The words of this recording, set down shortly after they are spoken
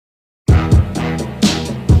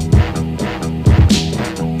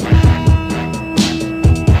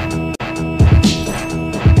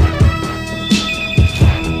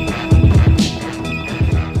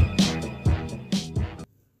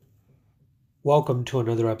Welcome to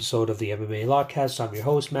another episode of the MMA Lockcast. I'm your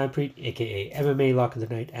host, Manpreet, aka MMA Lock of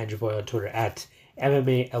the Night, and your boy on Twitter at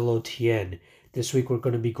MMALOTN. This week we're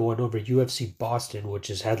going to be going over UFC Boston,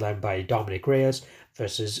 which is headlined by Dominic Reyes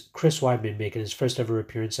versus Chris Weidman, making his first ever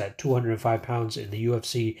appearance at 205 pounds in the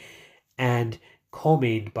UFC, and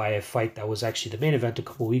co-mained by a fight that was actually the main event a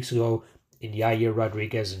couple weeks ago in Yair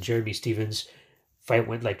Rodriguez and Jeremy Stephens. Fight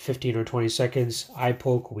went like 15 or 20 seconds. Eye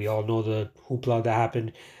poke. We all know the hoopla that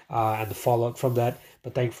happened and the fallout from that.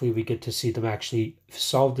 But thankfully, we get to see them actually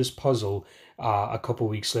solve this puzzle a couple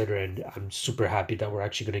weeks later. And I'm super happy that we're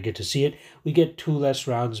actually going to get to see it. We get two less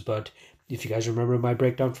rounds, but if you guys remember my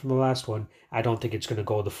breakdown from the last one, I don't think it's going to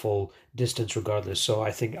go the full distance regardless. So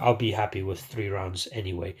I think I'll be happy with 3 rounds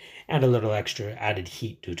anyway. And a little extra added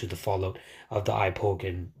heat due to the fallout of the eye poke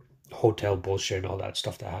and hotel bullshit and all that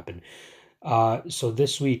stuff that happened. So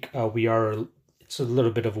this week it's a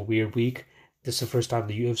little bit of a weird week. This is the first time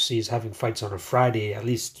the UFC is having fights on a Friday, at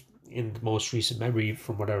least in the most recent memory,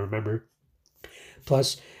 from what I remember.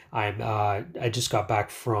 Plus, I just got back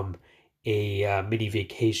from a mini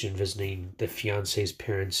vacation visiting the fiance's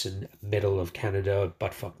parents in middle of Canada,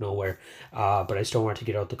 buttfuck nowhere. But I still want to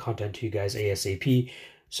get out the content to you guys ASAP.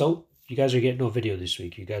 So you guys are getting no video this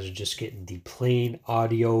week. You guys are just getting the plain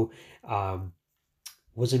audio.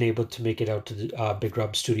 Wasn't able to make it out to the Big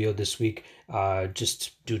Rob studio this week,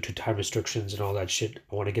 just due to time restrictions and all that shit.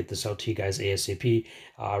 I want to get this out to you guys ASAP.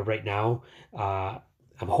 Right now,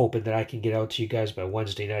 I'm hoping that I can get out to you guys by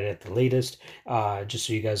Wednesday night at the latest, just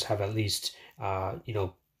so you guys have at least,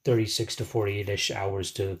 36 to 48-ish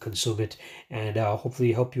hours to consume it, and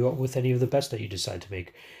hopefully help you out with any of the best that you decide to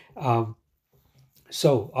make.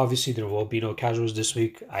 So obviously there will be no casuals this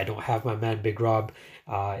week. I don't have my man Big Rob.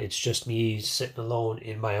 It's just me sitting alone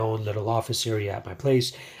in my own little office area at my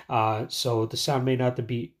place. So the sound may not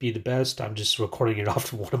be the best. I'm just recording it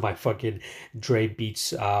off of one of my fucking Dre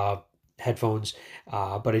Beats headphones.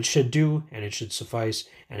 But it should do, and it should suffice,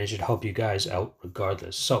 and it should help you guys out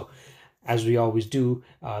regardless. So as we always do,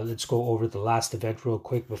 let's go over the last event real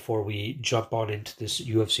quick before we jump on into this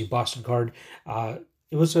UFC Boston card.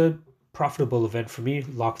 It was a profitable event for me.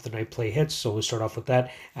 Lock of the night play hits, so we'll start off with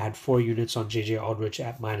that. I had 4 units on JJ Aldrich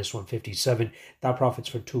at minus 157. That profits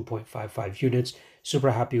for 2.55 units.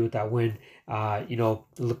 Super happy with that win. It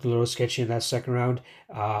looked a little sketchy in that second round,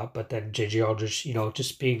 but then JJ Aldrich,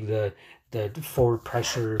 just being the forward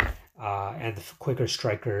pressure and the quicker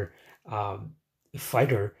striker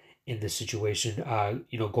fighter in this situation,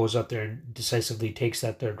 goes up there and decisively takes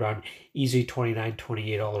that third round. Easy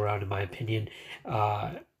 29-28 all around, in my opinion.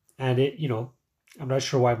 And I'm not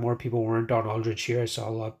sure why more people weren't on Aldrich here. I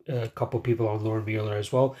saw a couple people on Lauren Mueller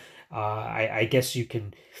as well. I guess you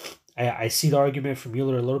can, I see the argument for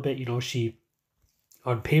Mueller a little bit. She,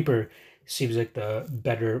 on paper, seems like the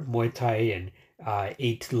better Muay Thai and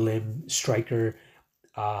 8 limb striker.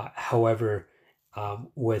 However,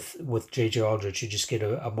 with JJ Aldrich, you just get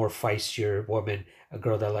a more feistier woman, a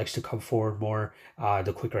girl that likes to come forward more,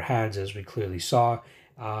 the quicker hands, as we clearly saw,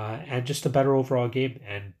 and just a better overall game.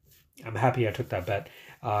 And I'm happy I took that bet.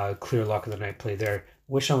 Clear lock of the night play there.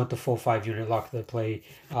 Wish I went the full 5 unit lock of the play.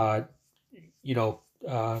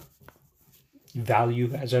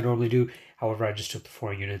 Value as I normally do. However, I just took the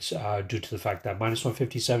 4 units due to the fact that minus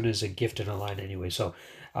 157 is a gift in a line anyway. So,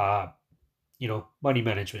 money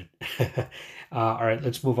management. All right,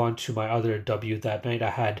 let's move on to my other W that night. I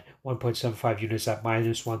had 1.75 units at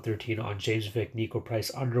minus 113 on James Vick, Nico Price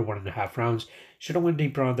under 1.5 rounds. Should have went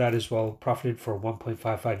deeper on that as well. Profited for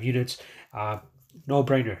 1.55 units. No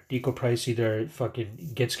brainer. Nico Price either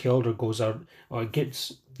fucking gets killed or goes out or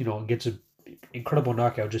gets a incredible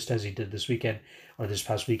knockout just as he did this weekend or this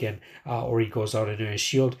past weekend, or he goes out in a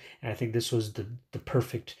shield. And I think this was the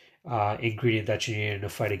perfect ingredient that you need in a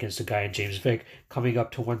fight against a guy in James Vick, coming up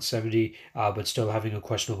to 170, but still having a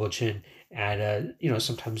questionable chin and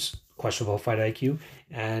sometimes questionable fight IQ.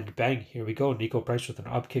 And bang, here we go. Nico Price with an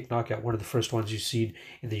up kick knockout, one of the first ones you've seen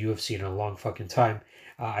in the UFC in a long fucking time.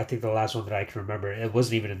 I think the last one that I can remember, it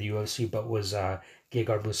wasn't even in the UFC, but was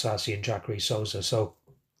Gegard Mousasi and Jacare Souza. So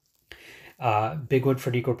big one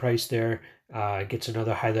for Nico Price there. Gets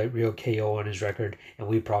another highlight reel KO on his record, and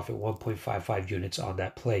we profit 1.55 units on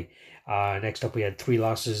that play. Next up, we had 3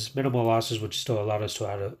 losses, minimal losses, which still allowed us to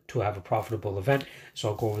have a profitable event. So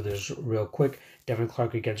I'll go over this real quick. Devin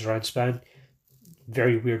Clark against Ryan Spann.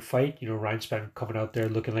 Very weird fight. Ryan Spann coming out there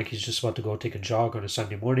looking like he's just about to go take a jog on a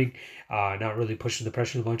Sunday morning. Not really pushing the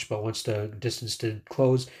pressure much, but once the distance did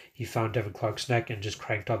close, he found Devin Clark's neck and just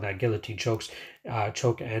cranked on that guillotine choke,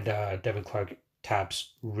 and Devin Clark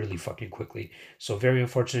taps really fucking quickly. So very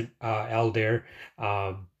unfortunate L there.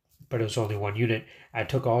 but it was only one unit. I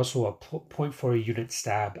took also a 0.4 unit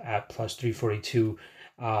stab at plus 342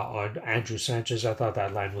 on Andrew Sanchez. I thought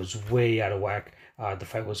that line was way out of whack. The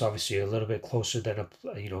fight was obviously a little bit closer than a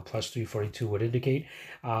plus 342 would indicate,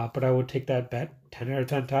 but I would take that bet 10 out of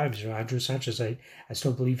 10 times. Andrew Sanchez, I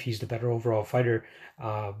still believe he's the better overall fighter,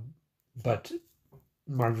 but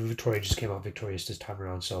Marvin Vettori just came out victorious this time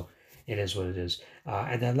around, so it is what it is.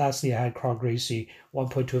 And then lastly, I had Kron Gracie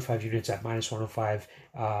 1.25 units at minus 105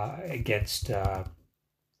 against. I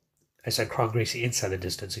said Kron Gracie inside the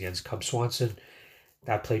distance against Cub Swanson.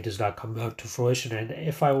 That play does not come out to fruition. And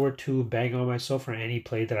if I were to bang on myself for any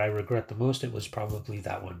play that I regret the most, it was probably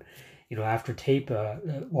that one. After tape,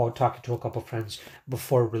 while talking to a couple friends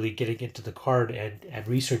before really getting into the card and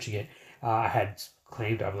researching it, I had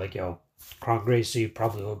claimed, I'm like, Kron Gracie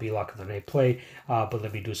probably will be lock of the night play, but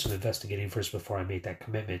let me do some investigating first before I make that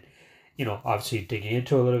commitment. Obviously digging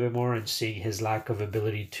into a little bit more and seeing his lack of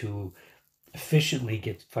ability to efficiently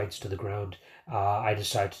get fights to the ground, I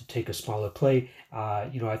decided to take a smaller play.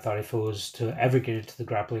 I thought if it was to ever get into the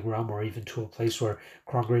grappling realm or even to a place where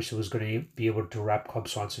Kron Gracie was going to be able to wrap Cub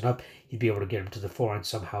Swanson up, he'd be able to get him to the floor and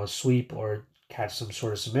somehow sweep or catch some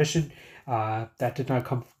sort of submission. That did not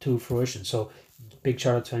come to fruition. So big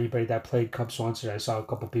shout out to anybody that played Cub Swanson. I saw a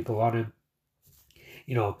couple people on him.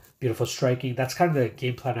 Beautiful striking. That's kind of the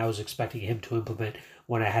game plan I was expecting him to implement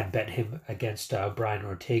when I had bet him against Brian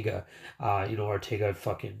Ortega. Ortega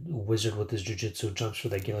fucking wizard with his jiu-jitsu, jumps for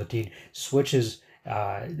that guillotine, switches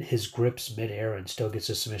his grips midair and still gets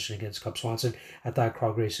a submission against Cub Swanson. I thought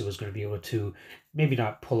Kron Gracie was going to be able to maybe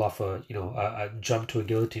not pull off a jump to a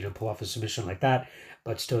guillotine and pull off a submission like that,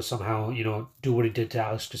 but still somehow, do what he did to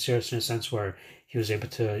Alex Caceres in a sense where he was able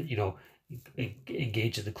to,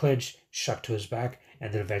 engage in the clinch, shuck to his back,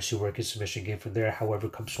 and then eventually work his submission game from there. However,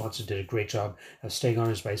 Cub Swanson did a great job of staying on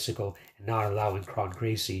his bicycle and not allowing Kron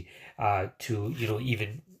Gracie to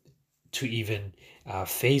even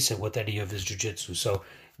face him with any of his jiu-jitsu. So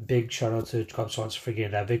big shout out to Cub Swanson for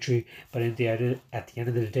getting that victory. But at the end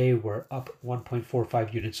of the day, we're up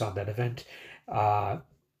 1.45 units on that event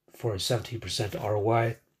for a 17%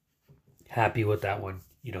 ROI. Happy with that one,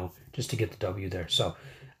 just to get the W there. So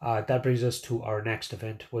that brings us to our next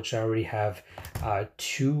event, which I already have 4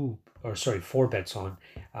 bets on.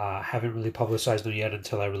 Haven't really publicized them yet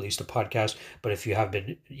until I released the podcast. But if you have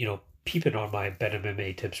been, peeping on my Bet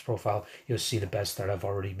MMA tips profile, you'll see the bets that I've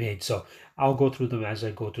already made. So I'll go through them as I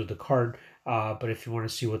go through the card. But if you want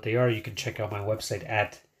to see what they are, you can check out my website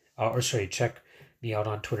check me out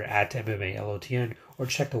on Twitter at MMALOTN, or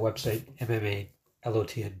check the website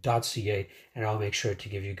MMALOTN.ca, and I'll make sure to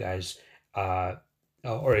give you guys,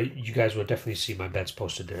 or you guys will definitely see my bets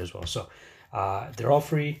posted there as well. So they're all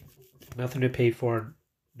free, nothing to pay for,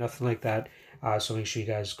 nothing like that. So make sure you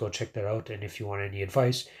guys go check that out. And if you want any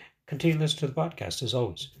advice, continue listening to the podcast as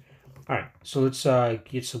always. All right, so let's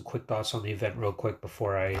get some quick thoughts on the event real quick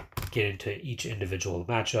before I get into each individual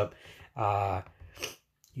matchup.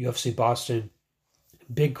 UFC Boston,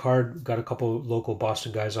 big card, got a couple local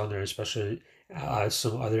Boston guys on there, especially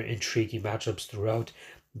some other intriguing matchups throughout.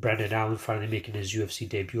 Brandon Allen finally making his UFC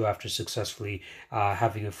debut after successfully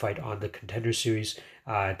having a fight on the Contender Series.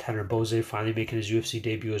 Tanner Bose finally making his UFC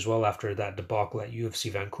debut as well after that debacle at UFC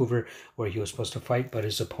Vancouver where he was supposed to fight, but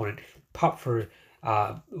his opponent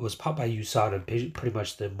was popped by USADA pretty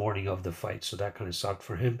much the morning of the fight, so that kind of sucked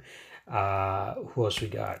for him. Who else we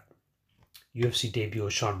got? UFC debut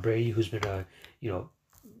of Sean Brady, who's been a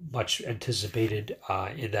much anticipated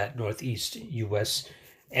in that Northeast U.S.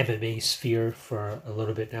 MMA sphere for a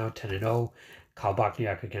little bit now, 10-0. Kyle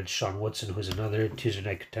Bochniak against Sean Woodson, who's another Tuesday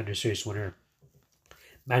Night Contender Series winner.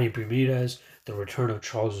 Manny Bermudez, the return of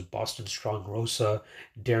Charles Boston Strong Rosa,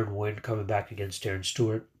 Darren Wynn coming back against Darren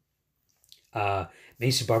Stewart.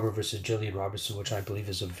 Macy Barber versus Jillian Robertson, which I believe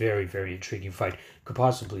is a very, very intriguing fight. Could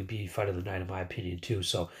possibly be fight of the night in my opinion too.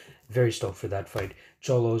 So very stoked for that fight.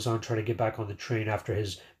 Joe Lozon trying to get back on the train after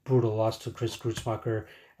his brutal loss to Chris Grutzmacher,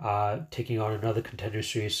 taking on another Contender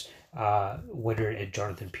Series winner in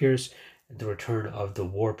Jonathan Pierce. The return of the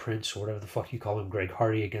War Prince, or whatever the fuck you call him, Greg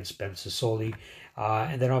Hardy against Ben Sassoli.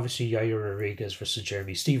 And then obviously Yair Rodriguez versus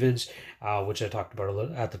Jeremy Stevens, which I talked about a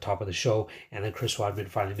little at the top of the show. And then Chris Weidman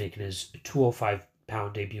finally making his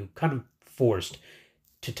 205-pound debut, kind of forced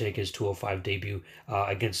to take his 205 debut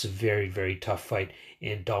against a very, very tough fight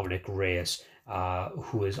in Dominic Reyes,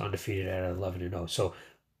 who is undefeated at 11-0. So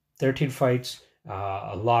 13 fights,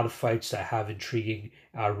 a lot of fights that have intriguing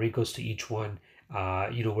wrinkles to each one.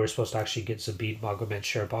 We're supposed to actually get Zabit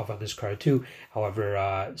Magomedsharipov on this card too.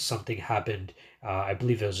 However, something happened. I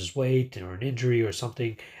believe it was his weight or an injury or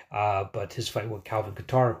something. But his fight with Calvin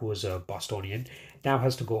Kattar, who was a Bostonian, now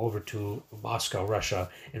has to go over to Moscow, Russia,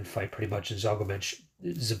 and fight pretty much in Zabit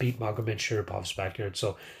Magomedsharipov's backyard.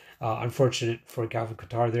 So unfortunate for Calvin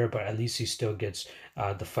Kattar there, but at least he still gets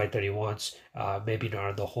the fight that he wants. Maybe not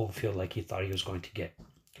on the home field like he thought he was going to get.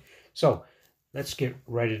 So let's get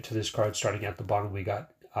right into this card. Starting at the bottom, we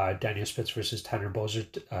got Daniel Spitz versus Tanner Boser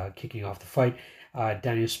kicking off the fight.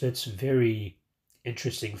 Daniel Spitz, very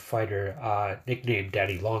interesting fighter, nicknamed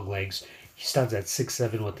Daddy Longlegs. He stands at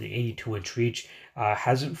 6'7" with an 82-inch reach.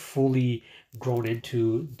 Hasn't fully grown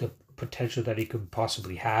into the potential that he could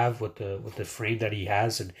possibly have with the frame that he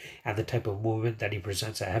has and the type of movement that he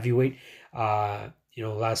presents at heavyweight.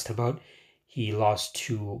 Last time out, he lost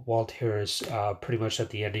to Walt Harris pretty much at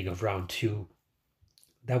the ending of round 2.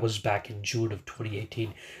 That was back in June of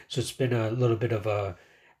 2018. So it's been a little bit of a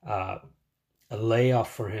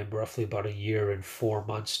layoff for him, roughly about a year and 4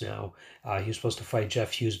 months now. He was supposed to fight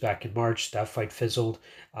Jeff Hughes back in March. That fight fizzled,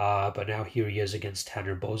 but now here he is against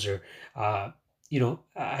Tanner Boser.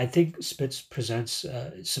 I think Spitz presents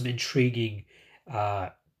some intriguing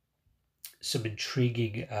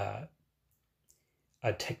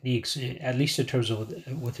techniques, at least in terms of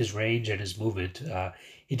with his range and his movement.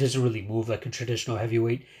 He doesn't really move like a traditional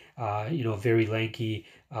heavyweight. Very lanky,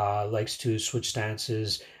 likes to switch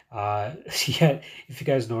stances. Yet, if you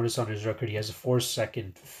guys notice on his record, he has a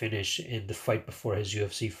 4-second finish in the fight before his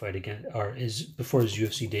UFC fight before his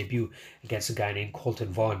UFC debut against a guy named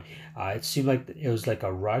Colton Vaughn. It seemed like it was like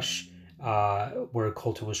a rush where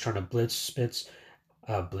Colton was trying to blitz Spitz.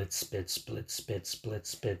 Blitz.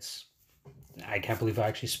 I can't believe I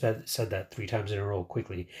actually said that 3 times in a row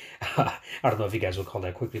quickly. I don't know if you guys will call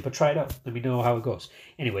that quickly, but try it out. Let me know how it goes.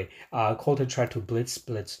 Anyway, Colton tried to blitz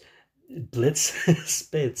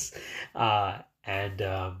Spitz, and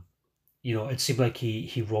it seemed like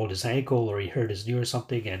he rolled his ankle or he hurt his knee or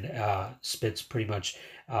something, and Spitz pretty much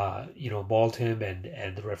mauled him,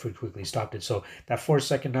 and the referee quickly stopped it. So that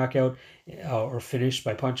 4-second knockout or finish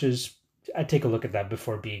by punches, I'd take a look at that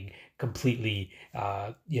before being completely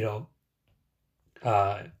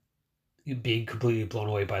being completely blown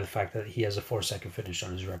away by the fact that he has a 4-second finish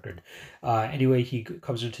on his record. Anyway, he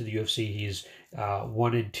comes into the UFC. He's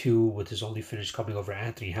 1-2 with his only finish coming over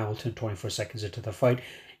Anthony Hamilton 24 seconds into the fight.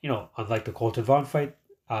 Unlike the Colton Vaughn fight,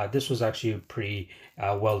 this was actually a pretty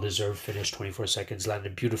well-deserved finish. 24 seconds,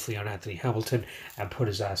 landed beautifully on Anthony Hamilton and put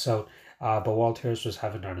his ass out. But Walt Harris was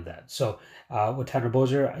having none of that. So with Tanner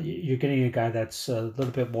Boser, you're getting a guy that's a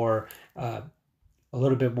little bit more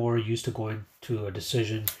used to going to a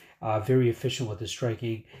decision. Very efficient with his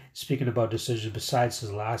striking. Speaking about decision, besides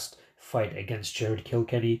his last fight against Jared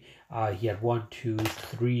Kilkenny, he had 4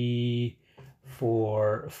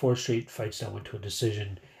 straight fights that went to a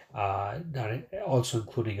decision. Also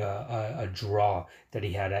including a draw that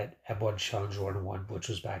he had at M1 Challenge 1-1, which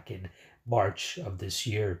was back in March of this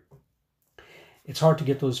year. It's hard to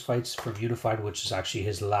get those fights from Unified, which is actually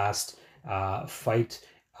his last fight.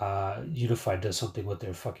 Unified does something with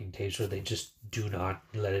their fucking tapes where they just do not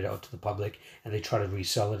let it out to the public, and they try to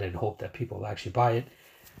resell it and hope that people will actually buy it.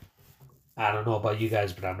 I don't know about you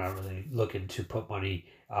guys, but I'm not really looking to put money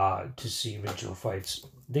to see original fights.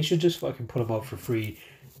 They should just fucking put them up for free.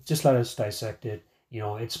 Just let us dissect it.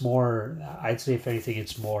 It's more, I'd say if anything,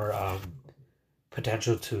 it's more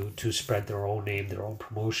potential to spread their own name, their own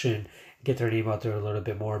promotion, get their name out there a little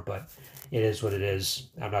bit more, but it is what it is.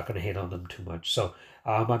 I'm not going to hate on them too much. So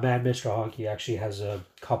my man, Mr. Honky, actually has a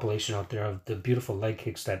compilation out there of the beautiful leg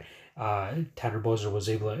kicks that Tanner Boser was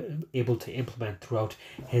able to implement throughout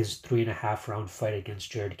his 3.5 round fight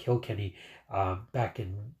against Jared Kilkenny back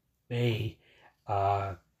in May.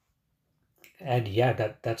 And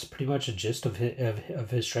yeah, that's pretty much a gist of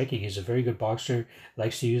his striking. He's a very good boxer,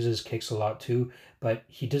 likes to use his kicks a lot too, but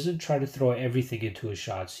he doesn't try to throw everything into his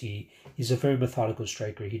shots. He's a very methodical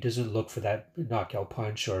striker. He doesn't look for that knockout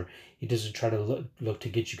punch, or he doesn't try to look to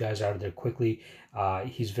get you guys out of there quickly.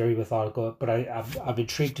 He's very methodical, but I'm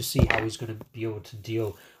intrigued to see how he's going to be able to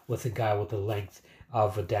deal with a guy with the length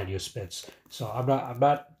of a Daniel Spitz. So I'm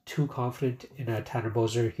not too confident in Tanner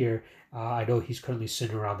Boser here. I know he's currently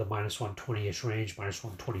sitting around the -120-ish range,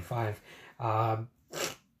 -125.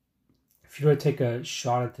 If you were to take a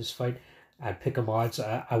shot at this fight at pick'em odds,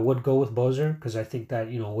 I would go with Boser, because I think that,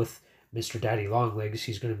 with Mr. Daddy Longlegs,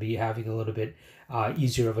 he's going to be having a little bit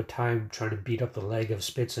easier of a time trying to beat up the leg of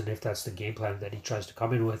Spitz, and if that's the game plan that he tries to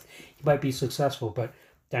come in with, he might be successful. But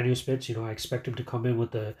Daniel Spitz, I expect him to come in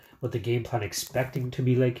with the game plan, expecting to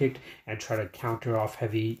be leg kicked and try to counter off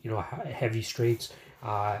heavy, heavy straights,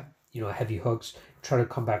 heavy hooks. Try to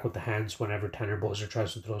come back with the hands whenever Tanner Boser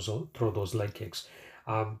tries to throw those leg kicks.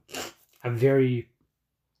 Um, I'm very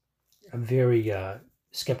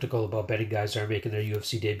skeptical about betting guys that are making their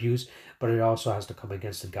UFC debuts, but it also has to come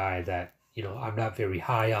against a guy that I'm not very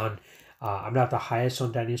high on. I'm not the highest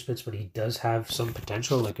on Daniel Spitz, but he does have some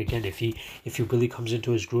potential. Like again, if he really comes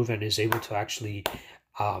into his groove and is able to actually,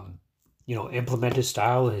 implement his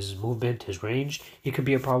style, his movement, his range, he could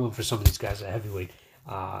be a problem for some of these guys at heavyweight.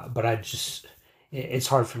 But it's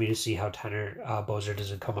hard for me to see how Tanner Boser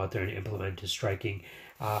doesn't come out there and implement his striking.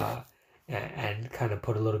 And kind of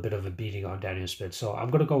put a little bit of a beating on Daniel Spitz. So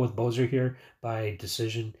I'm going to go with Boser here by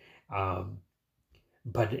decision.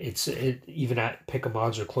 But even at pick'em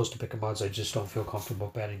odds or close to pick'em odds, I just don't feel comfortable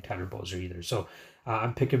betting Tanner Boser either. So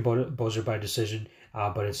I'm picking Boser by decision,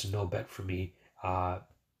 but it's a no bet for me. Yeah.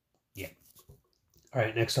 All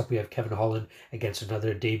right, next up we have Kevin Holland against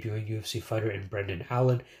another debuting UFC fighter in Brendan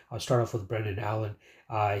Allen. I'll start off with Brendan Allen.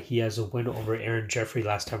 He has a win over Aaron Jeffrey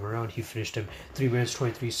last time around. He finished him 3 minutes,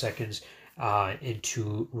 23 seconds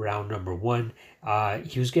into round number 1.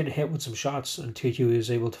 He was getting hit with some shots until he was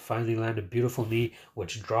able to finally land a beautiful knee,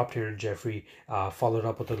 which dropped Aaron Jeffrey, followed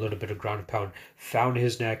up with a little bit of ground and pound, found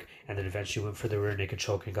his neck, and then eventually went for the rear naked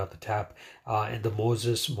choke and got the tap. In the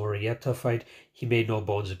Moses Murrieta fight, he made no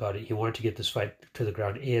bones about it. He wanted to get this fight to the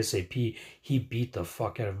ground ASAP. He beat the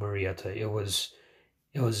fuck out of Murrieta. It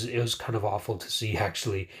was kind of awful to see,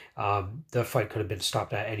 actually. The fight could have been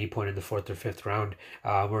stopped at any point in the 4th or 5th round.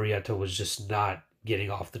 Murrieta was just not getting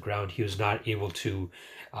off the ground. He was not able to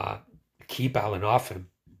keep Allen off him.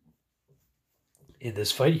 In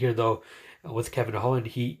this fight here, though, with Kevin Holland,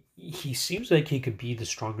 he seems like he could be the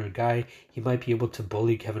stronger guy. He might be able to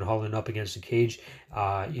bully Kevin Holland up against the cage.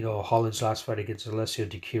 Holland's last fight against Alessio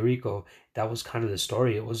Di Chirico, that was kind of the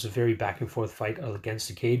story. It was a very back and forth fight against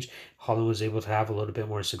the cage. Holland was able to have a little bit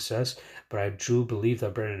more success, but I do believe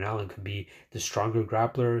that Brendan Allen could be the stronger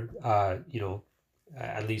grappler.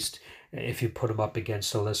 At least if you put him up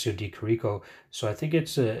against Alessio Di Chirico. So I think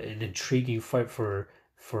it's an intriguing fight for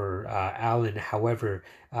Allen. However,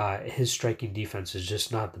 his striking defense is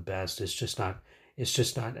just not the best. It's just not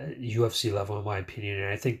UFC level in my opinion. And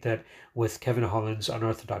I think that with Kevin Holland's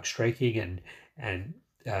unorthodox striking and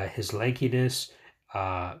his lankiness,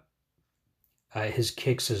 his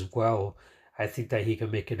kicks as well, I think that he can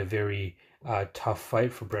make it a very tough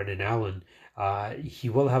fight for Brendan Allen. He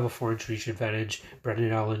will have a 4-inch reach advantage.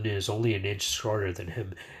 Brendan Allen is only an inch shorter than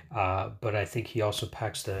him, but I think he also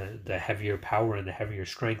packs the heavier power and the heavier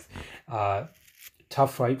strength.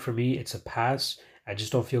 Tough fight for me. It's a pass. I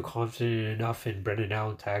just don't feel confident enough in Brendan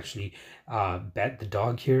Allen to actually bet the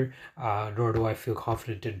dog here. Nor do I feel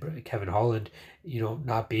confident in Kevin Holland,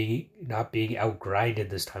 not being outgrinded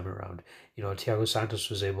this time around. Thiago Santos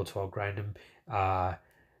was able to outgrind him.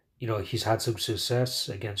 He's had some success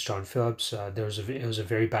against John Phillips. It was a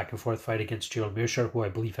very back and forth fight against Gerald Mearshart, who I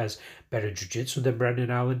believe has better jiu-jitsu than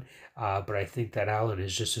Brendan Allen. But I think that Allen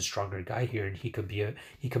is just a stronger guy here, and he could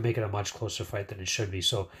make it a much closer fight than it should be.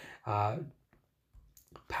 So,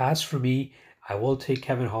 pass for me. I will take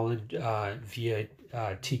Kevin Holland via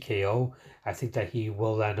TKO. I think that he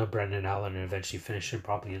will land on Brendan Allen and eventually finish him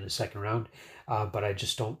probably in the second round. But I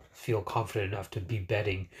just don't feel confident enough to be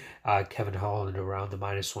betting Kevin Holland around the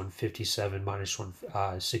 -157,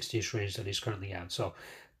 -160-ish range that he's currently at. So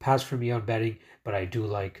pass for me on betting, but I do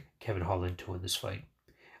like Kevin Holland to win this fight.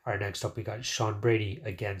 All right, next up we got Sean Brady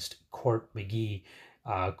against Court McGee.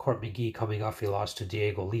 Court McGee coming off a loss to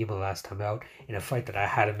Diego Lima last time out in a fight that I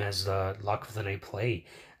had him as the lock of the night play.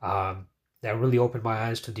 That really opened my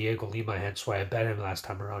eyes to Diego Lima, hence why I bet him last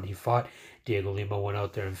time around. He fought. Diego Lima went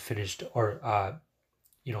out there and finished, or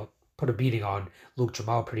put a beating on Luke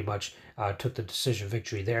Jamal pretty much, took the decision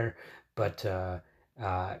victory there. But Court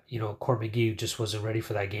McGee just wasn't ready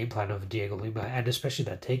for that game plan of Diego Lima, and especially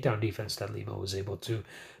that takedown defense that Lima was able to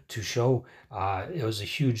show. It was a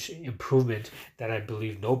huge improvement that I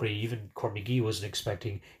believe nobody, even Court McGee, wasn't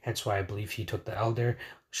expecting. Hence why I believe he took the L there.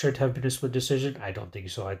 Should it have been a split decision? I don't think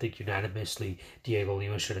so. I think unanimously Diego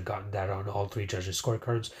Lima should have gotten that on all 3 judges'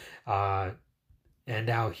 scorecards. And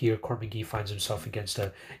now here Court McGee finds himself against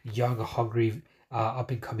a young, hungry,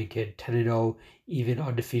 up-and-coming kid, 10-0, even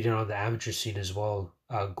undefeated on the amateur scene as well,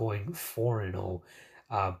 going 4-0.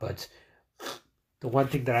 But the one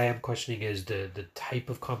thing that I am questioning is the type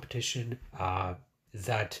of competition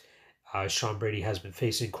that Sean Brady has been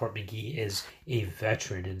facing. Court McGee is a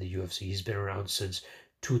veteran in the UFC. He's been around since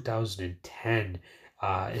 2010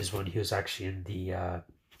 is when he was actually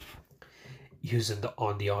using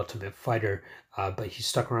on the Ultimate Fighter, but he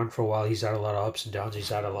stuck around for a while. He's had a lot of ups and downs. He's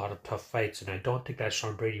had a lot of tough fights, and I don't think that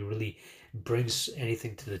Sean Brady really brings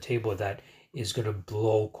anything to the table that is going to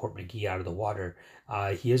blow Court McGee out of the water.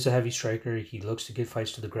 He is a heavy striker. He looks to get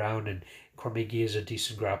fights to the ground, and Court McGee is a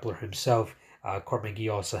decent grappler himself. Court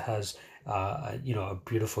McGee also has a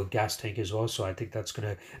beautiful gas tank as well, so I think that's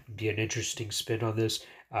going to be an interesting spin on this.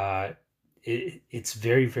 It's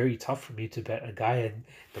very, very tough for me to bet a guy in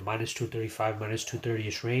the minus 235, minus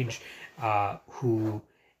 230-ish range who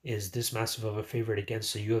is this massive of a favorite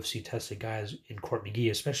against a UFC tested guy in Court McGee,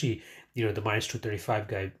 especially, the minus 235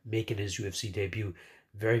 guy making his UFC debut.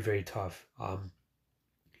 Very, very tough.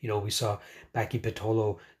 We saw Maki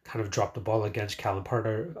Pitolo kind of drop the ball against Callum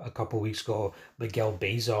Partner a couple weeks ago. Miguel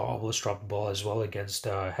Beza almost dropped the ball as well against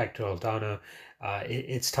Hector Aldana.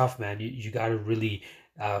 It's tough, man. You got to really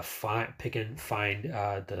find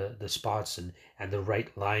the spots and the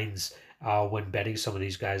right lines when betting some of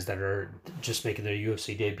these guys that are just making their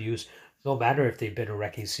UFC debuts. No matter if they've been a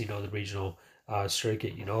wrecking scene on the regional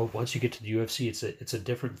circuit, once you get to the UFC, it's a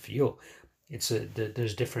different feel.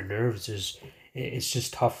 There's different nerves. It's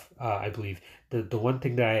just tough. I believe the one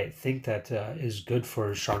thing that I think that is good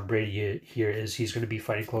for Sean Brady here is he's going to be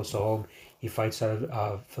fighting close to home. He fights out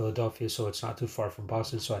of Philadelphia, so it's not too far from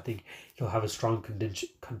Boston. So I think he'll have a strong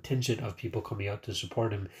contingent of people coming out to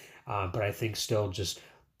support him. But I think still just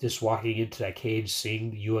walking into that cage,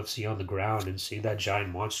 seeing the UFC on the ground and seeing that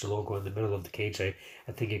giant monster logo in the middle of the cage, I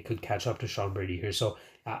think it could catch up to Sean Brady here. So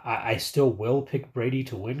I still will pick Brady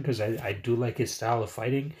to win because I do like his style of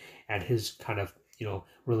fighting and his kind of,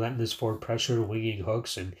 relentless forward pressure, winging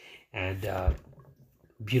hooks and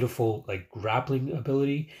beautiful like grappling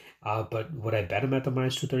ability. But would I bet him at the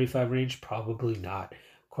minus 235 range? Probably not.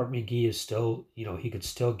 Court McGee is still, he could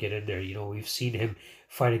still get in there. We've seen him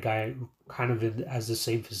fight a guy kind of as the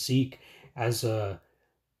same physique as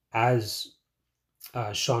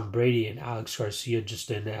Sean Brady and Alex Garcia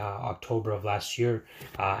just in October of last year.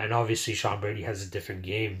 And obviously Sean Brady has a different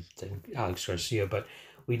game than Alex Garcia, but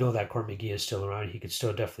we know that Court McGee is still around. He could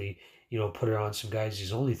still definitely, put it on some guys.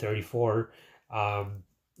 He's only 34, a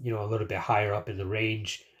little bit higher up in the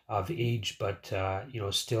range of age, but,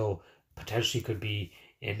 still potentially could be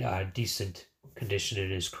in decent condition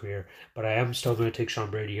in his career. But I am still going to take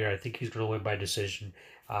Sean Brady here. I think he's going to win by decision.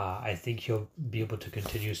 I think he'll be able to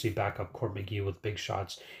continuously back up Court McGee with big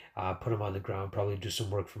shots, put him on the ground, probably do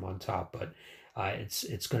some work from on top. But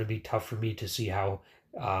it's going to be tough for me to see how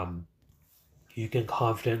you can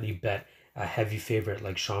confidently bet a heavy favorite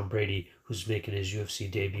like Sean Brady, who's making his UFC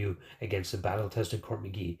debut against the battle-tested Court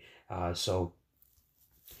McGee.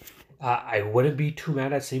 I wouldn't be too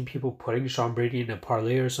mad at seeing people putting Sean Brady in a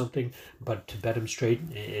parlay or something, but to bet him straight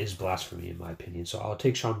is blasphemy in my opinion. So I'll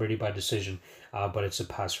take Sean Brady by decision, but it's a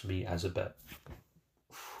pass for me as a bet.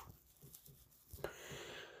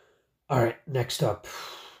 All right, next up,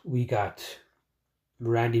 we got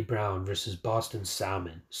Randy Brown versus Boston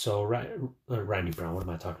Salmon. So Randy Brown, what am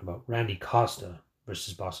I talking about? Randy Costa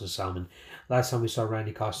versus Boston Salmon. Last time we saw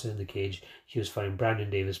Randy Costa in the cage, he was fighting Brandon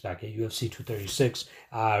Davis back at UFC 236.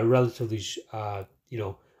 Relatively,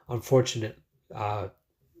 unfortunate,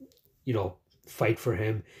 fight for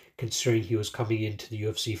him, considering he was coming into the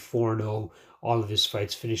UFC 4-0. All of his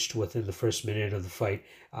fights finished within the first minute of the fight.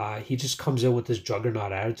 He just comes in with this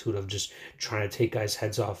juggernaut attitude of just trying to take guys'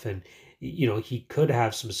 heads off, and he could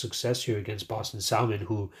have some success here against Boston Salmon,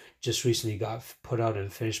 who just recently got put out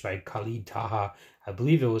and finished by Khalid Taha. I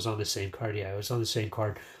believe it was on the same card. Yeah, it was on the same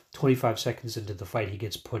card. 25 seconds into the fight, he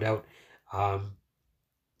gets put out.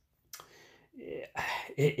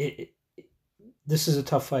 This is a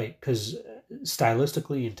tough fight because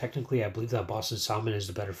stylistically and technically, I believe that Boston Salmon is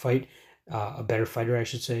the better fight, a better fighter, I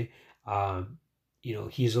should say.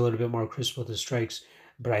 He's a little bit more crisp with his strikes,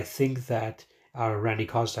 but I think that Randy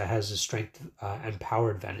Costa has a strength and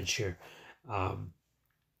power advantage here.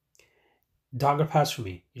 Dogger pass for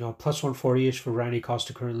me. Plus 140-ish for Randy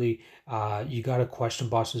Costa currently. You got to question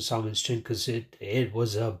Boston Salmon's chin because it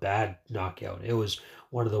was a bad knockout. It was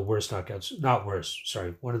one of the worst knockouts. Not worse,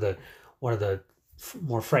 sorry. One of the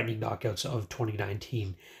more frightening knockouts of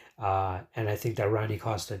 2019. And I think that Randy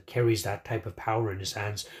Costa carries that type of power in his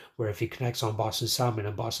hands, where if he connects on Boston Salmon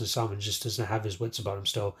and Boston Salmon just doesn't have his wits about him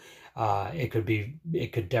still, it could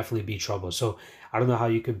definitely be trouble. So I don't know how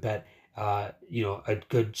you could bet a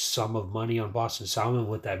good sum of money on Boston Salmon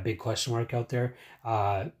with that big question mark out there.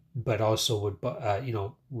 But also with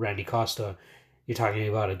Randy Costa, you're talking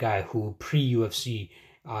about a guy who pre-UFC,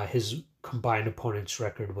 his combined opponent's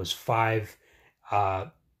record was 5-14,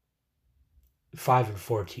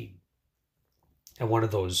 and one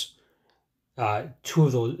of those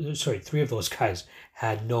three of those guys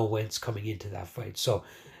had no wins coming into that fight. So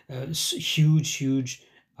huge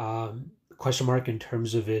question mark in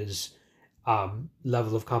terms of his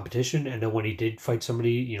level of competition. And then when he did fight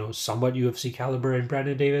somebody, somewhat UFC caliber in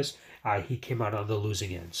Brandon Davis, he came out on the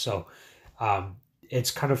losing end. So um,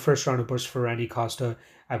 it's kind of first round of bush for Randy Costa.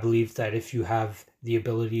 I believe that um,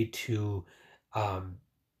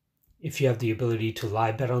 if you have the ability to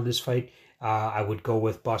live bet on this fight, I would go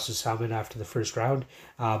with Boston Salmon after the first round.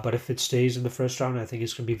 But if it stays in the first round, I think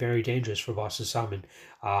it's going to be very dangerous for Boston Salmon.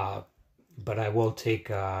 But I'll take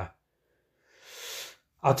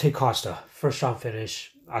Costa first round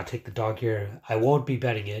finish. I'll take the dog here. I won't be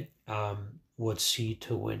betting it. Would see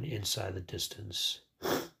to win inside the distance.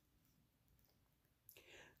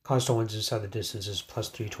 Costa wins inside the distance is plus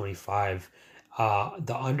 325.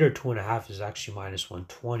 The under 2.5 is actually minus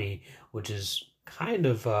 120, which is kind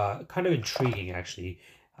of intriguing actually.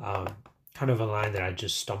 Kind of a line that I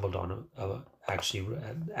just stumbled on actually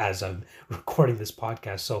as I'm recording this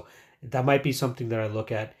podcast. So that might be something that I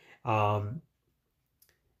look at.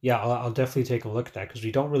 Yeah, I'll definitely take a look at that because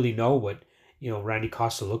we don't really know what Randy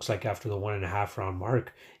Costa looks like after the 1.5 round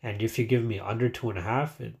mark. And if you give me under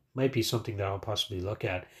 2.5, it might be something that I'll possibly look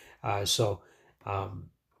at. So um,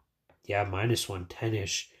 yeah, minus 110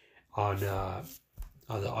 ish on the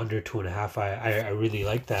under 2.5. I really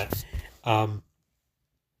like that. Um,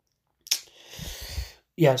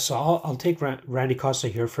 yeah, so I'll take Randy Costa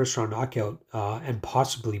here, first round knockout, and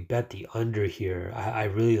possibly bet the under here. I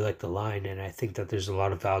really like the line, and I think that there's a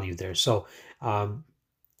lot of value there. So um,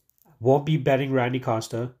 won't be betting Randy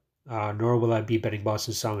Costa, nor will I be betting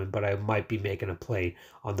Boston Salmon, but I might be making a play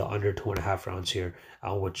on the under 2.5 rounds here,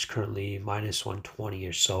 which currently minus 120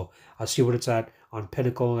 or so. I'll see what it's at on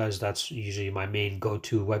Pinnacle, as that's usually my main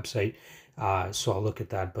go-to website. So I'll look at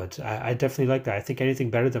that, but I definitely like that. I think anything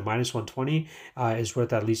better than minus 120 is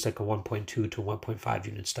worth at least like a 1.2 to 1.5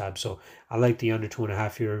 unit stab. So I like the under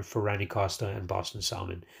 2.5 here for Randy Costa and Boston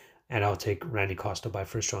Salmon. And I'll take Randy Costa by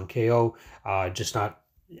first round KO. Just not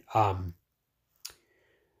um,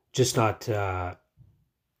 just not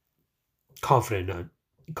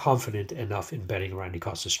confident enough in betting Randy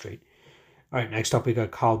Costa straight. All right, next up we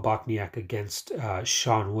got Kyle Bochniak against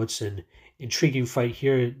Sean Woodson. Intriguing fight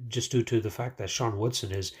here, just due to the fact that Sean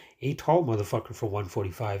Woodson is a tall motherfucker for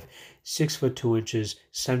 145, 6'2",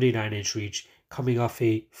 79-inch reach, coming off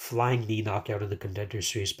a flying knee knockout in the Contender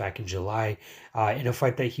Series back in July, in a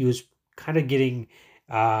fight that he was kind of getting.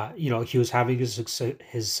 He was having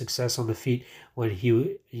his success on the feet when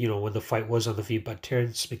when the fight was on the feet, but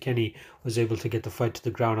Terrence McKinney was able to get the fight to the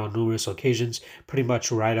ground on numerous occasions, pretty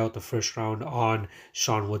much ride out the first round on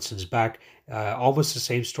Sean Woodson's back. Almost the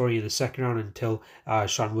same story in the second round until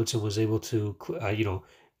Sean Woodson was able to,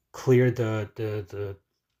 clear the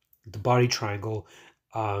body triangle,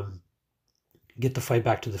 um, get the fight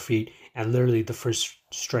back to the feet, and literally the first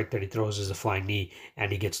strike that he throws is a flying knee,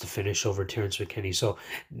 and he gets the finish over Terrence McKinney. So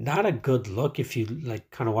not a good look if you like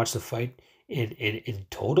kind of watch the fight in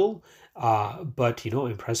total. But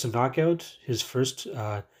impressive knockout. His first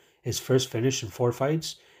finish in 4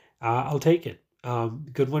 fights. I'll take it.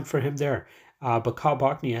 Good one for him there. But Kyle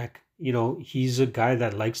Bochniak, he's a guy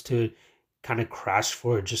that likes to kind of crash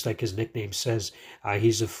forward, just like his nickname says.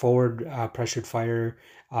 He's a forward pressured fighter.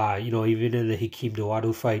 Even in the Hakeem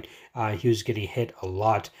Dawodu fight, he was getting hit a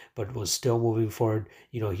lot, but was still moving forward.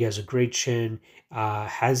 He has a great chin,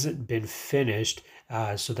 hasn't been finished,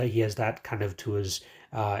 so that he has that kind of to his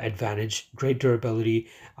advantage. Great durability.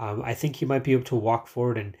 I think he might be able to walk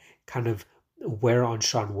forward and kind of wear on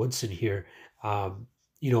Sean Woodson here.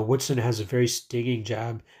 Woodson has a very stinging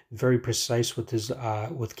jab, very precise with his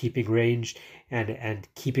with keeping range and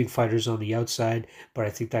keeping fighters on the outside. But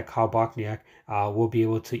I think that Kyle Bochniak will be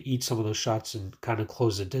able to eat some of those shots and kind of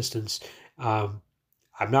close the distance. I'm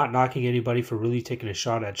not knocking anybody for really taking a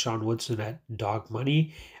shot at Sean Woodson at dog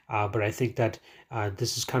money, but I think that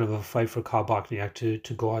this is kind of a fight for Kyle Bochniak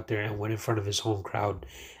to go out there and win in front of his home crowd.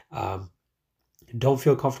 Um, don't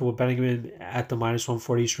feel comfortable betting him in at the minus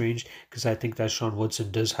 140 range because I think that Sean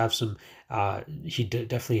Woodson does have some,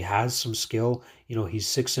 definitely has some skill. He's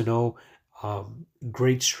 6-0,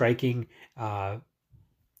 great striking.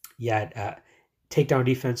 Yet takedown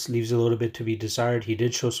defense leaves a little bit to be desired. He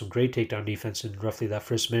did show some great takedown defense in roughly that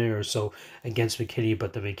first minute or so against McKinney,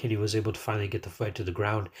 but then McKinney was able to finally get the fight to the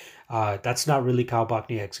ground. That's not really Kyle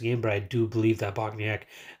Bochniak's game, but I do believe that Bochniak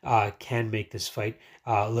can make this fight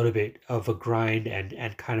a little bit of a grind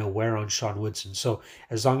and kind of wear on Sean Woodson. So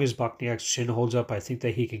as long as Bochniak's chin holds up, I think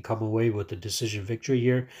that he can come away with a decision victory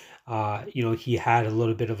here. he had a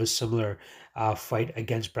little bit of a similar fight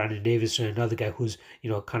against Brandon Davis and another guy who's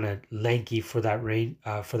kind of lanky for that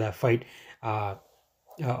for that fight.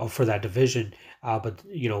 For that division. But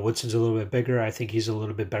Woodson's a little bit bigger. I think he's a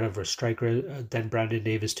little bit better of a striker than Brandon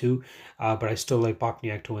Davis too. But I still like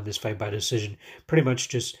Bochniak to win this fight by decision. Pretty much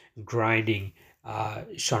just grinding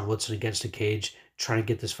Sean Woodson against the cage, trying to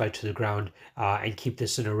get this fight to the ground and keep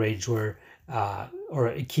this in a range where,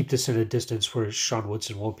 or keep this in a distance where Sean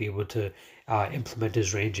Woodson won't be able to implement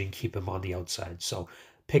his range and keep him on the outside. So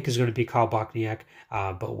pick is going to be Kyle Bochniak,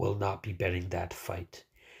 but will not be betting that fight.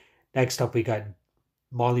 Next up, we got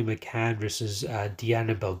Molly McCann versus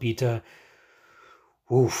Diana Belbita.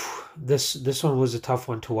 Oof, this one was a tough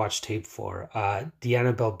one to watch tape for.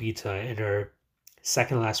 Diana Belbita in her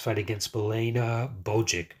second last fight against Milena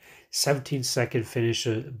Bojic, 17-second finish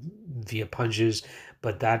via punches,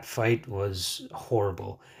 but that fight was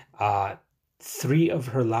horrible. Three of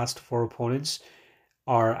her last four opponents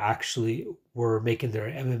were making their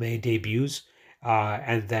MMA debuts.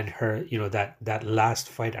 And then her, that last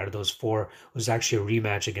fight out of those four was actually a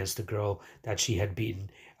rematch against the girl that she had beaten,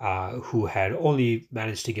 who had only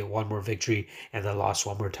managed to get one more victory and then lost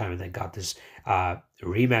one more time and then got this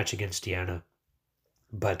rematch against Diana.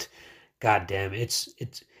 But goddamn, it's.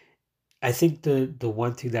 I think the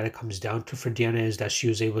one thing that it comes down to for Diana is that she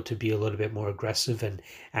was able to be a little bit more aggressive and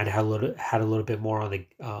had a little bit more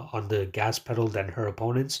on the gas pedal than her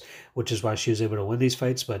opponents, which is why she was able to win these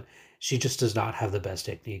fights. But she just does not have the best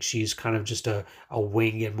technique. She's kind of just a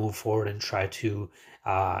wing and move forward and try to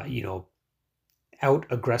out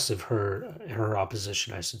aggressive her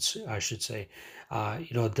opposition. I should say,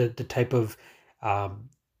 the type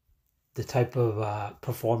of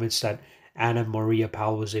performance that Anna Maria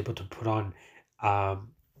Powell was able to put on,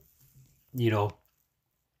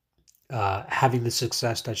 having the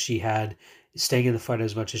success that she had, staying in the fight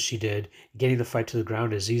as much as she did, getting the fight to the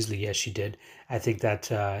ground as easily as she did. I think that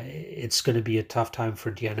it's going to be a tough time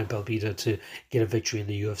for Diana Belbita to get a victory in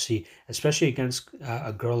the UFC, especially against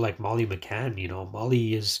a girl like Molly McCann.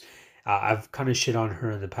 Molly is, I've kind of shit on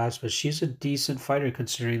her in the past, but she's a decent fighter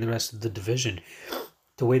considering the rest of the division.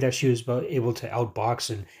 The way that she was able to outbox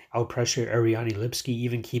and outpressure Ariane Lipski,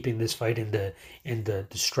 even keeping this fight in the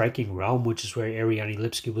striking realm, which is where Ariane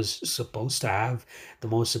Lipski was supposed to have the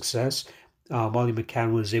most success. Molly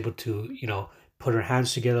McCann was able to, put her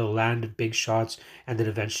hands together, land big shots, and then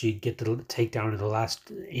eventually get the takedown in the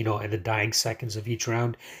last, in the dying seconds of each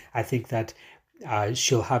round. I think that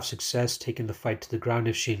she'll have success taking the fight to the ground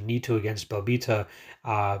if she need to against Belbita.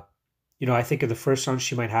 I think in the first round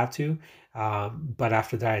she might have to, but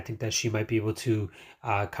after that, I think that she might be able to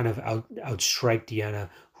kind of outstrike Diana,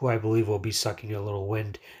 who I believe will be sucking a little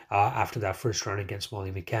wind after that first round against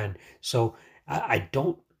Molly McCann. So I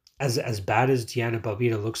don't, as bad as Diana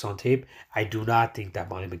Belbita looks on tape, I do not think that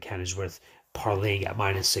Molly McCann is worth parlaying at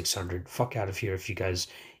 -600. Fuck out of here if you guys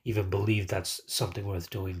even believe that's something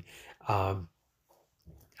worth doing.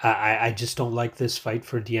 I just don't like this fight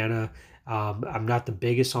for Diana. I'm not the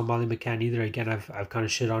biggest on Molly McCann either. Again, I've kind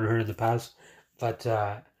of shit on her in the past, but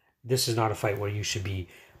this is not a fight where you should be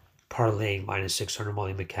parlaying -600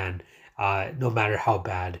 Molly McCann, no matter how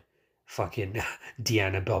bad fucking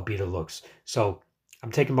Diana Belbita looks. So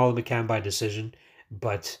I'm taking Molly McCann by decision,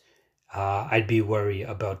 but I'd be worried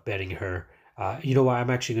about betting her. You know what? I'm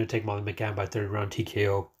actually going to take Molly McCann by third round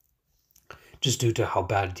TKO, just due to how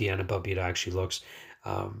bad Diana Belbita actually looks.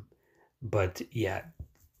 But yeah,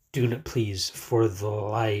 do not, please, for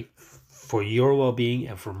your well-being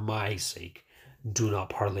and for my sake, do not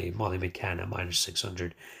parlay Molly McCann at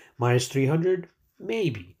 -600. -300,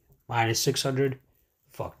 maybe. -600,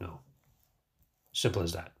 fuck no. Simple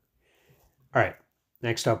as that. All right,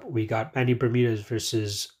 next up, we got Manny Bermudez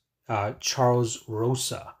versus Charles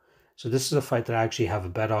Rosa. So this is a fight that I actually have a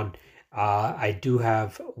bet on. I do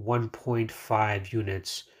have 1.5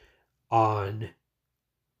 units on...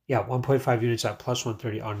 Yeah, 1.5 units at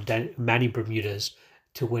 +130 on Manny Bermudez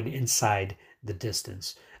to win inside the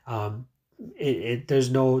distance. There's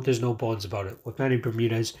no bones about it. With Manny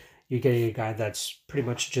Bermudez, you're getting a guy that's pretty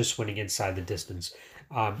much just winning inside the distance.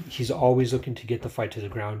 He's always looking to get the fight to the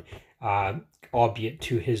ground, albeit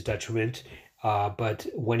to his detriment. But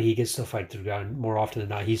when he gets the fight to the ground, more often than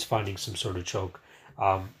not, he's finding some sort of choke.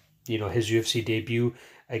 His UFC debut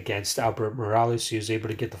against Albert Morales, he was able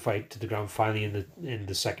to get the fight to the ground finally in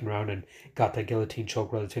the second round and got that guillotine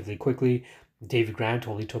choke relatively quickly. David Grant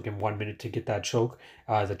only took him 1 minute to get that choke,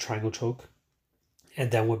 the triangle choke.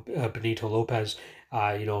 And then with Benito Lopez,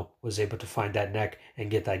 was able to find that neck and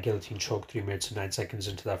get that guillotine choke 3 minutes and 9 seconds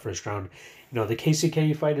into that first round. The Casey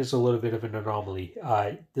Kenny fight is a little bit of an anomaly.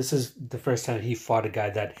 This is the first time he fought a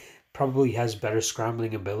guy that probably has better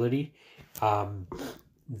scrambling ability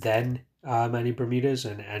than Manny Bermudez,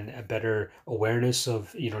 and a better awareness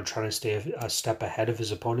of, trying to stay a step ahead of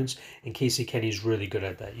his opponents. And Casey Kenny's really good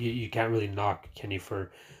at that. You can't really knock Kenny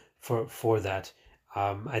for that.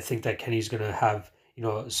 I think that Kenny's gonna have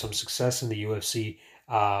some success in the UFC,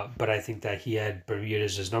 but I think that he had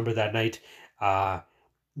Bermudez's number that night.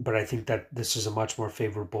 But I think that this is a much more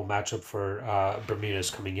favorable matchup for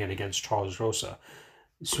Bermudez coming in against Charles Rosa.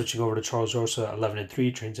 Switching over to Charles Rosa,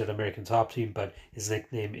 11-3, trains at American Top Team, but his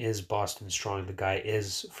nickname is Boston Strong. The guy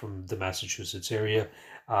is from the Massachusetts area.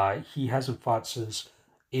 He hasn't fought since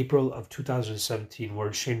April of 2017,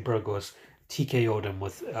 where Shane Burgos TKO'd him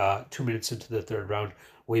with 2 minutes into the third round,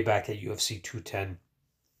 way back at UFC 210.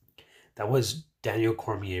 That was Daniel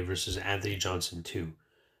Cormier versus Anthony Johnson 2.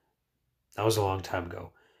 That was a long time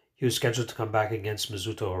ago. He was scheduled to come back against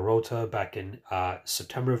Mizuto Hirota back in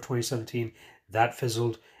September of 2017. That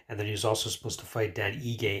fizzled. And then he was also supposed to fight Dan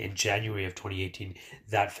Ige in January of 2018.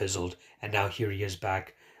 That fizzled. And now here he is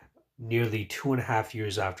back nearly 2.5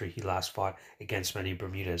 years after he last fought against Manny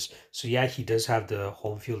Bermudez. So yeah, he does have the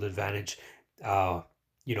home field advantage, but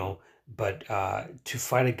to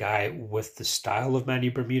fight a guy with the style of Manny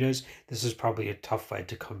Bermudez, this is probably a tough fight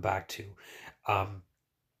to come back to.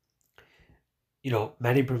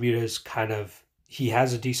 Manny Bermudez he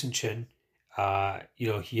has a decent chin.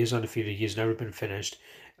 He is undefeated. He has never been finished.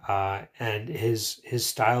 And his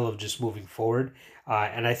style of just moving forward.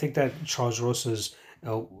 And I think that Charles Rosa's,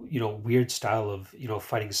 weird style of,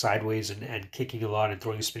 fighting sideways and kicking a lot and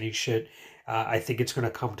throwing spinning shit, I think it's going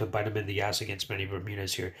to come to bite him in the ass against Manny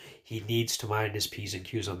Bermudez here. He needs to mind his P's and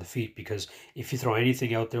Q's on the feet, because if you throw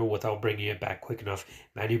anything out there without bringing it back quick enough,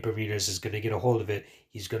 Manny Bermudez is going to get a hold of it.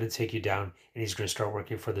 He's going to take you down, and he's going to start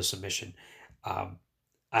working for the submission.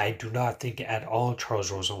 I do not think at all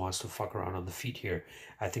Charles Rosa wants to fuck around on the feet here.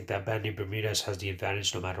 I think that Manny Bermudez has the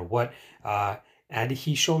advantage no matter what. And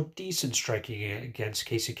he showed decent striking against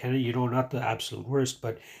Casey Kenny. Not the absolute worst,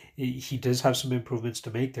 but he does have some improvements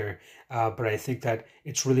to make there. But I think that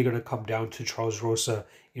it's really going to come down to Charles Rosa,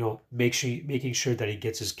 making sure that he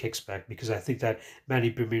gets his kicks back, because I think that Manny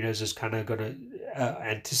Bermudez is kind of going to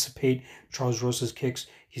anticipate Charles Rosa's kicks.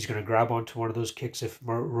 He's going to grab onto one of those kicks if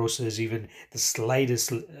Rosa is even the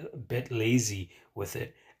slightest bit lazy with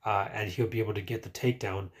it, and he'll be able to get the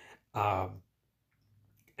takedown.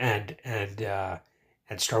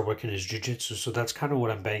 And start working his jiu-jitsu. So that's kind of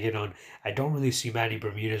what I'm banging on. I don't really see Manny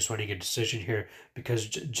Bermudez winning a decision here, because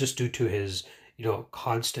just due to his,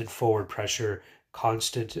 constant forward pressure,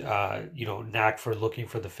 constant, knack for looking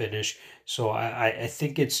for the finish. So I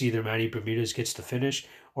think it's either Manny Bermudez gets the finish,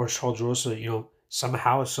 or Charles Rosa,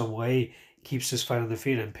 somehow, some way, keeps this fight on the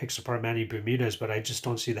feet and picks apart Manny Bermudez, but I just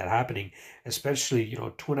don't see that happening, especially,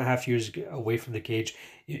 2.5 years away from the cage.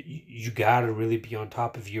 You got to really be on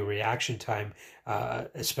top of your reaction time,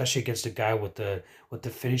 especially against a guy with the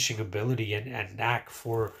finishing ability and knack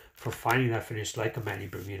for finding that finish like a Manny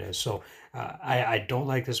Bermudez. So I don't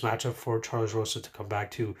like this matchup for Charles Rosa to come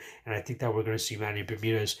back to, and I think that we're going to see Manny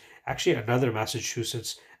Bermudez, actually another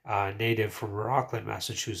Massachusetts native from Rockland,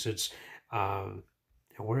 Massachusetts.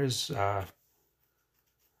 And where is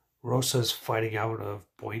Rosa's fighting out of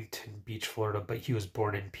Boynton Beach, Florida, but he was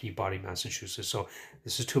born in Peabody, Massachusetts. So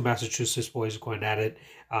this is two Massachusetts boys going at it.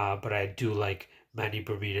 But I do like Manny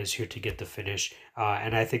Bermudez here to get the finish.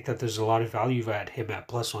 And I think that there's a lot of value at him at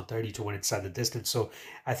plus 130 to win inside the distance. So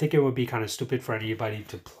I think it would be kind of stupid for anybody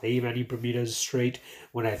to play Manny Bermudez straight,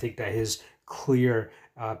 when I think that his clear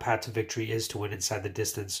path to victory is to win inside the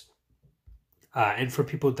distance. And for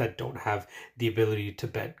people that don't have the ability to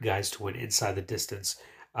bet guys to win inside the distance,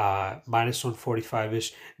 minus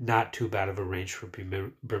 145-ish, not too bad of a range for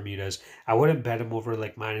Bermudez. I wouldn't bet him over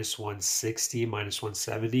like minus 160, minus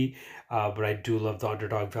 170, but I do love the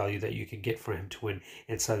underdog value that you can get for him to win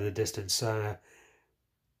inside the distance. The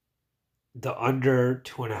under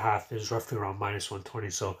 2.5 is roughly around minus 120,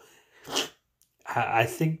 so I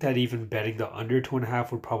think that even betting the under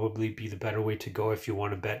 2.5 would probably be the better way to go if you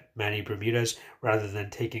want to bet Manny Bermudez, rather than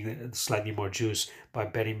taking slightly more juice by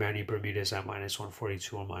betting Manny Bermudez at minus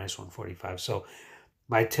 142 or minus 145. So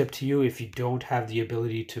my tip to you, if you don't have the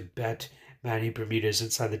ability to bet Manny Bermudez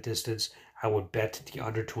inside the distance, I would bet the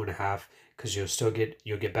under 2.5, because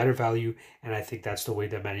you'll get better value, and I think that's the way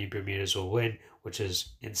that Manny Bermudez will win, which is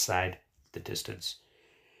inside the distance.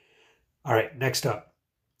 All right, next up,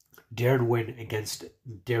 Darren Wynn against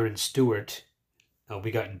Darren Stewart. We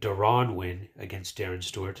got Deron Wynn against Darren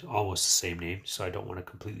Stewart, almost the same name, so I don't want to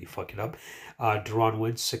completely fuck it up. Deron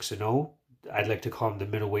Wynn 6-0. I'd like to call him the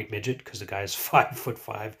middleweight midget, because the guy is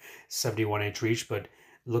 5'5", 71-inch reach, but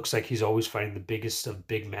Looks like he's always fighting the biggest of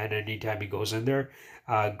big men anytime he goes in there.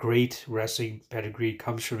 Great wrestling pedigree,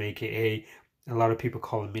 comes from AKA. A lot of people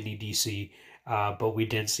call him Mini DC, but we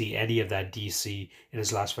didn't see any of that DC in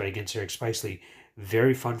his last fight against Eric Spicely.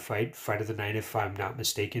 Very fun fight of the night, if I'm not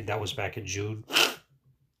mistaken. That was back in June.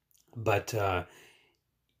 But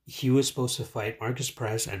he was supposed to fight Marcus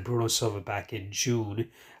Perez and Bruno Silva back in June,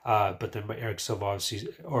 but then Eric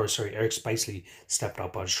Spicely stepped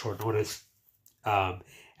up on short notice.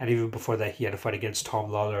 And even before that, he had a fight against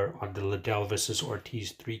Tom Lawler on the Liddell versus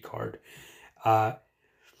Ortiz 3 card.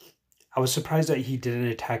 I was surprised that he didn't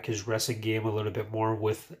attack his wrestling game a little bit more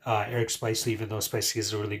with Eric Spicely, even though Spicely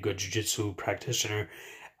is a really good jiu-jitsu practitioner.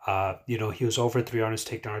 He was over 3 on his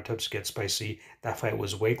takedown attempts against Spicely. That fight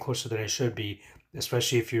was way closer than it should be,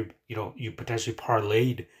 especially if you potentially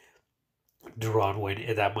parlayed Deron Winn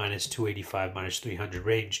in that minus 285, minus 300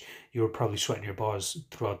 range. You were probably sweating your balls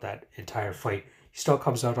throughout that entire fight. He still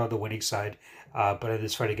comes out on the winning side, but in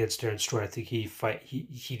this fight against Darren Stewart, I think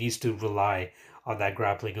he needs to rely on that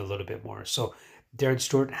grappling a little bit more. So Darren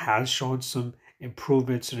Stewart has shown some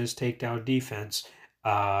improvements in his takedown defense.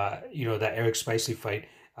 That Eric Spicely fight,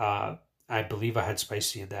 I believe I had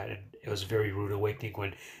Spicely in that, and it was a very rude awakening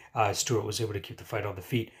when Stewart was able to keep the fight on the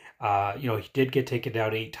feet. He did get taken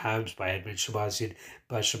down 8 times by Edmen Shahbazyan,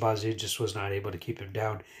 but Shahbazyan just was not able to keep him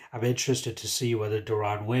down. I'm interested to see whether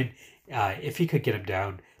Deron Winn, if he could get him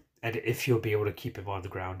down, and if he'll be able to keep him on the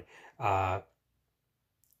ground.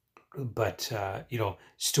 But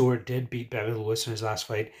Stewart did beat Bevan Lewis in his last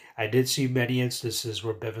fight. I did see many instances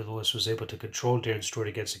where Bevan Lewis was able to control Darren Stewart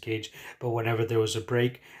against the cage, but whenever there was a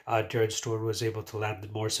break, Darren Stewart was able to land the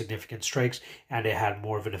more significant strikes, and it had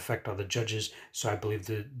more of an effect on the judges. So I believe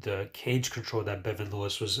the cage control that Bevan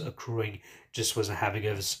Lewis was accruing just wasn't having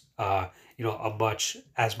as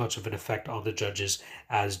as much of an effect on the judges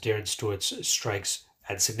as Darren Stewart's strikes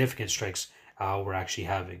and significant strikes were actually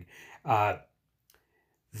having.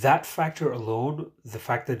 That factor alone, the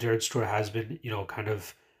fact that Darren Stewart has been, kind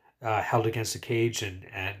of held against the cage and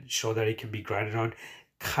show that he can be grinded on,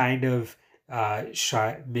 kind of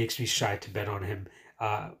makes me shy to bet on him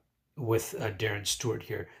with Darren Stewart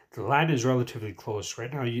here. The line is relatively close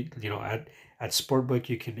right now. At Sportbook,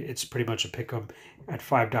 it's pretty much a pick 'em. At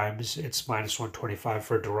 5 dimes, it's minus 125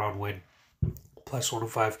 for Deron Winn, plus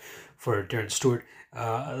 105 for Darren Stewart.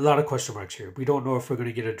 A lot of question marks here. We don't know if we're going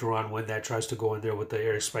to get a Deron Winn that tries to go in there with the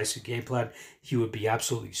Eric Spicely game plan. He would be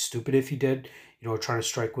absolutely stupid if he did. Trying to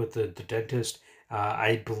strike with the dentist.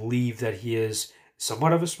 I believe that he is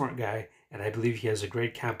somewhat of a smart guy, and I believe he has a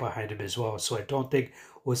great camp behind him as well. So I don't think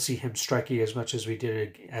we'll see him striking as much as we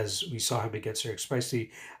saw him against Eric Spicely.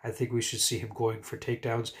 I think we should see him going for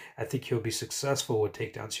takedowns. I think he'll be successful with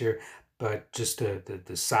takedowns here, but just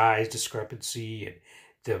the size discrepancy and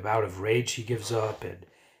the amount of rage he gives up, and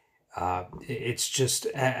it's just,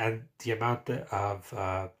 and the amount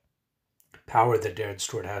of power that Darren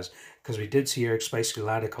Stewart has, because we did see Eric Spicely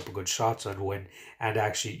land a couple good shots on Winn and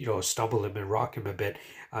actually stumble him and rock him a bit,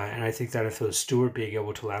 and I think that if it was Stewart being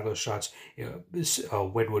able to land those shots,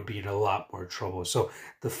 Winn would be in a lot more trouble. So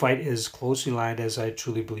the fight is closely lined, as I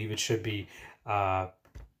truly believe it should be.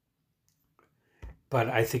 But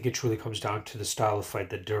I think it truly comes down to the style of fight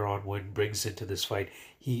that Deron Winn brings into this fight.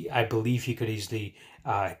 I believe he could easily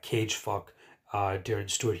cage fuck Darren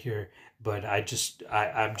Stewart here, but I'm just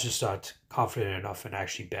not confident enough in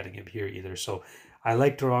actually betting him here either. So I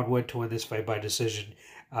like Deron Winn to win this fight by decision,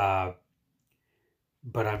 but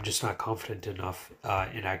I'm just not confident enough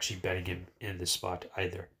in actually betting him in this spot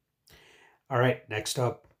either. All right, next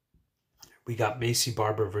up, we got Maycee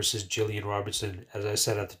Barber versus Jillian Robertson. As I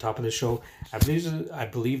said at the top of the show, I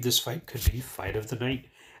believe this fight could be fight of the night.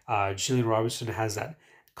 Jillian Robertson has that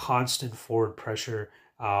constant forward pressure,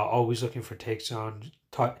 always looking for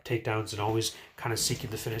takedowns, and always kind of seeking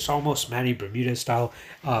the finish, almost Manny Bermudez style.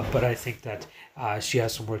 But I think that she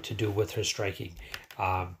has some work to do with her striking.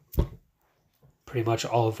 Pretty much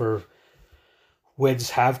all of her wins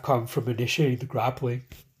have come from initiating the grappling.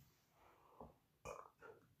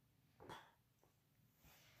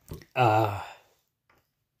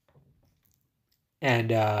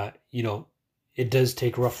 It does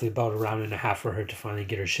take roughly about a round and a half for her to finally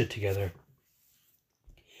get her shit together.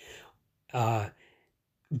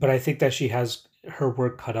 But I think that she has her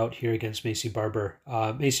work cut out here against Maycee Barber.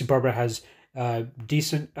 Maycee Barber has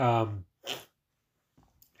decent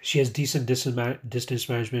distance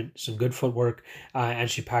management, some good footwork, and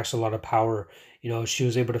she packs a lot of power. She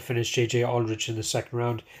was able to finish JJ Aldrich in the second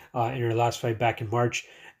round in her last fight back in March,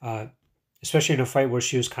 especially in a fight where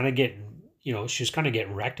she was kind of getting she was kind of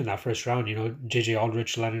getting wrecked in that first round. JJ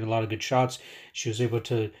Aldrich landed a lot of good shots. She was able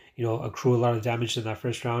to, accrue a lot of damage in that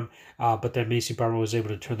first round. But then Maycee Barber was able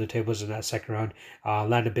to turn the tables in that second round,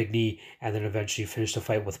 land a big knee, and then eventually finish the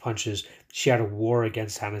fight with punches. She had a war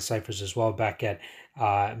against Hannah Cifers as well back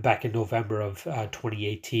in November of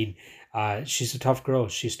 2018. She's a tough girl.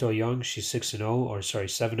 She's still young. She's 6-0, or sorry,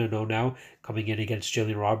 7-0 now, coming in against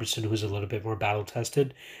Jillian Robertson, who's a little bit more battle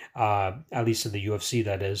tested, at least in the UFC,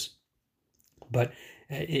 that is. But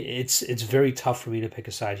it's very tough for me to pick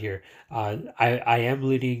a side here. I am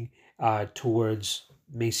leaning towards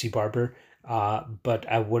Maycee Barber, but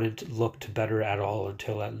I wouldn't look to better at all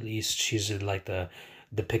until at least she's in like the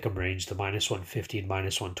pick'em range, the -150 and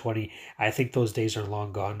 -120. I think those days are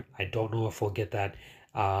long gone. I don't know if we'll get that.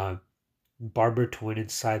 Barber to win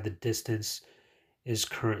inside the distance is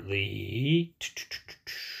currently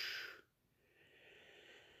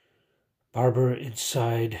Barber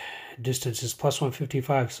inside distance is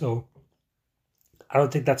 +155. So I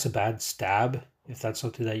don't think that's a bad stab if that's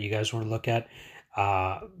something that you guys want to look at.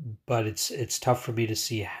 But it's tough for me to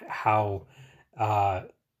see how Jillian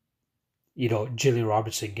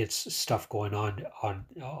Robertson gets stuff going on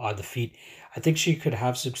the feet. I think she could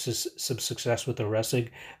have some success with the wrestling,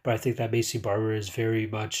 but I think that Maycee Barber is very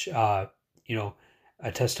much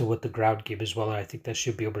attested with the ground game as well, and I think that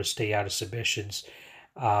she'll be able to stay out of submissions.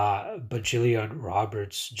 But Jillian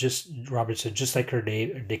Robertson, just like her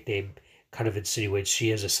nickname kind of insinuates,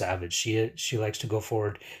 she is a savage. She likes to go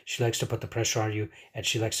forward. She likes to put the pressure on you, and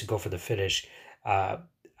she likes to go for the finish.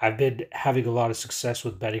 I've been having a lot of success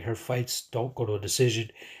with betting her fights. Don't go to a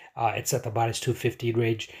decision. It's at the -215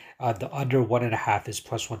 range. The under 1.5 is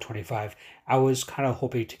 +125. I was kind of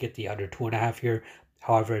hoping to get the under 2.5 here.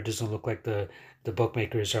 However, it doesn't look like the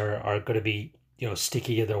bookmakers are going to be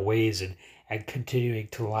sticking in their ways and continuing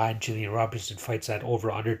to line Jillian Robertson fights at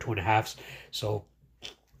over under 2.5. So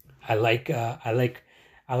I like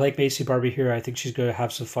Maycee Barber here. I think she's going to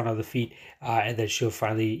have some fun on the feet, and then she'll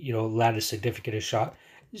finally land a significant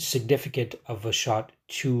of a shot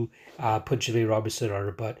to put Jillian Robertson on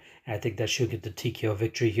her butt. And I think that she'll get the TKO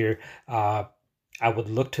victory here. I would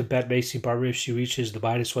look to bet Maycee Barber if she reaches the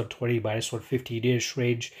 -120, -115-ish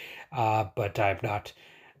range, but I'm not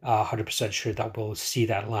 100% sure that we'll see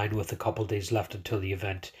that line with a couple days left until the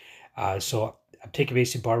event. So I'm taking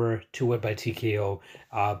Maycee Barber to win by TKO,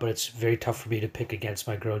 but it's very tough for me to pick against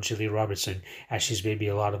my girl Jillian Robertson, as she's made me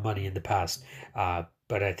a lot of money in the past.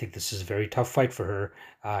 But I think this is a very tough fight for her,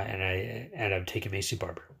 and I'm taking Maycee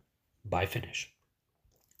Barber by finish.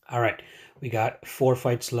 All right, we got 4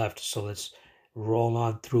 fights left, so let's roll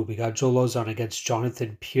on through. We got Joe Lauzon against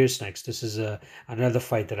Jonathan Pearce next. This is another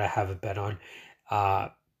fight that I have a bet on.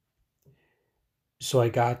 So I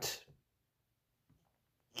got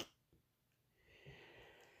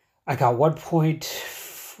 1 point.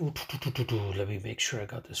 Let me make sure I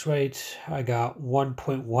got this right. I got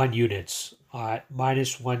 1.1 units at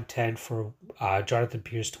 -110 for Jonathan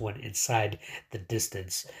Pearce to win inside the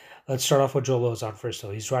distance. Let's start off with Joe Lauzon first,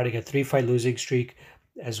 though. He's riding a 3-fight losing streak,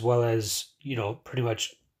 as well as pretty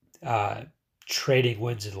much trading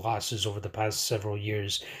wins and losses over the past several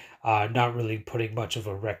years. Not really putting much of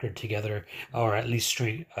a record together, or at least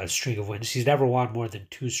a string of wins. He's never won more than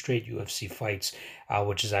 2 straight UFC fights,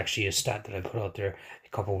 which is actually a stat that I put out there a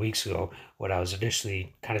couple of weeks ago when I was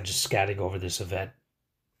initially kind of just scatting over this event.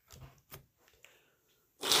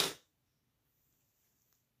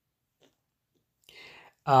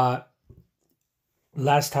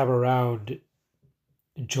 Last time around,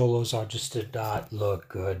 Joe Lauzon just did not look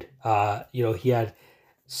good. He had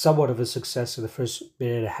somewhat of a success in the first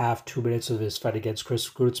minute and a half, 2 minutes of his fight against Chris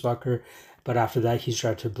Gruetzemacher, but after that he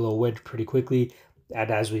started to blow wind pretty quickly, and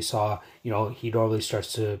as we saw, he normally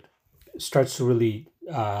starts to really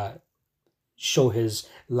show his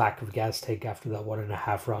lack of gas tank after that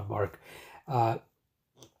 1.5 round mark. Chris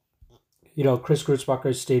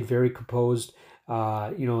Gruetzemacher stayed very composed.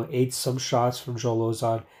 Ate some shots from Joe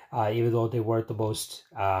Lauzon, even though they weren't the most,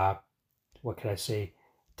 what can I say,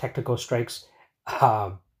 technical strikes.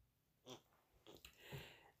 But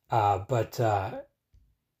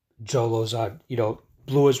Joe Lauzon,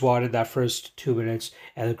 blew his wad in that first 2 minutes,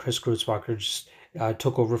 and then Chris Gruetzemacher just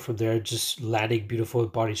took over from there, just landing beautiful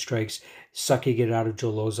body strikes, sucking it out of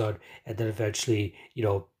Joe Lauzon, and then eventually,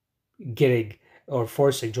 getting or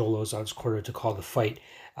forcing Joe Lauzon's corner to call the fight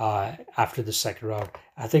after the second round.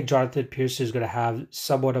 I think Jonathan Pearce is going to have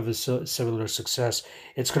somewhat of a similar success.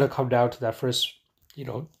 It's going to come down to that first,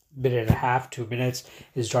 minute and a half, 2 minutes.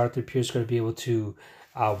 Is Jonathan Pearce going to be able to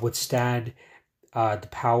withstand the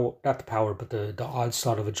power, not the power, but the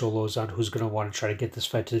onslaught of a Joe Lozon who's going to want to try to get this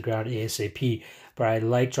fight to the ground ASAP. But I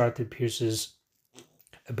like Jonathan Pierce's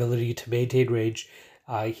ability to maintain range.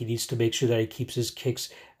 He needs to make sure that he keeps his kicks,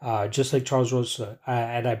 just like Charles Rosa,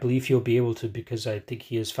 and I believe he'll be able to because I think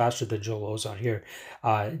he is faster than Joe Lozon here.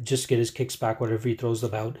 Just get his kicks back whenever he throws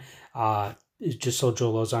them out, just so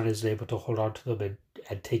Joe Lozon is able to hold on to them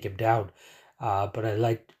and take him down. But I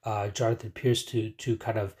like Jonathan Pierce to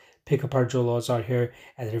kind of pick apart Joe Lozon here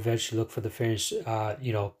and then eventually look for the finish,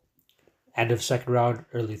 end of second round,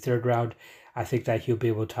 early third round. I think that he'll be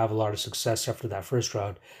able to have a lot of success after that first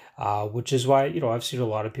round, which is why, I've seen a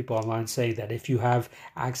lot of people online saying that if you have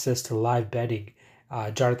access to live betting,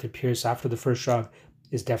 Jonathan Pierce after the first round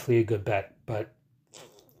is definitely a good bet. But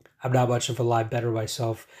I'm not much of a live bettor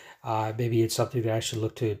myself. Maybe it's something that I should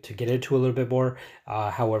look to get into a little bit more.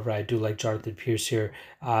 However, I do like Jonathan Pierce here,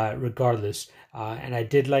 regardless. And I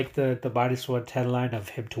did like the minus 110 line of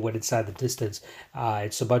him to win inside the distance.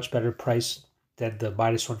 It's a much better price than the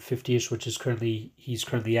minus 150-ish, which is he's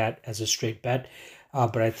currently at as a straight bet.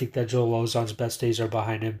 But I think that Joe Lozon's best days are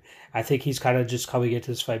behind him. I think he's kind of just coming into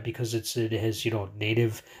this fight because it's in his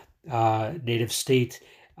native state.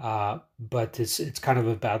 But it's kind of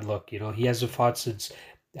a bad look. He hasn't fought since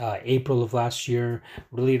April of last year.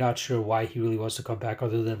 Really not sure why he really wants to come back,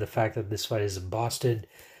 other than the fact that this fight is in Boston.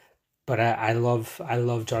 But I love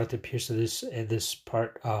Jonathan Pierce in this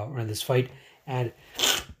part or in this fight, and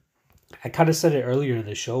I kind of said it earlier in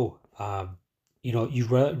the show. You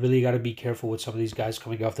really got to be careful with some of these guys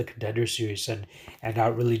coming off the Contender Series and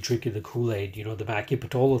not really drinking the Kool-Aid. The Maki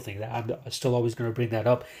Pitolo thing, that I'm still always going to bring that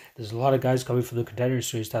up. There's a lot of guys coming from the Contender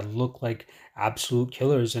Series that look like absolute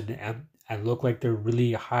killers and look like they're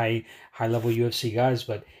really high level UFC guys,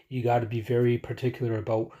 but you got to be very particular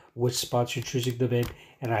about which spots you're choosing them in.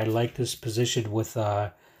 And I like this position with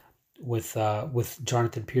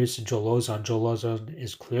Jonathan Pierce and Joe Lozon. Joe Lozon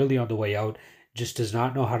is clearly on the way out, just does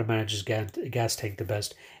not know how to manage his gas tank the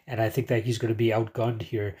best. And I think that he's going to be outgunned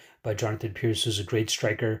here by Jonathan Pierce, who's a great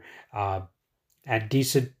striker and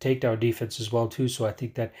decent takedown defense as well, too. So I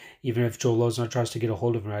think that even if Joe Lozon tries to get a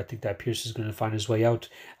hold of him, I think that Pierce is going to find his way out.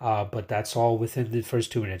 But that's all within the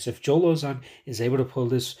first 2 minutes. If Joe Lozon is able to pull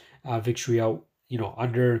this victory out,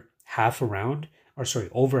 under half a round,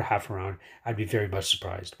 over half a round, I'd be very much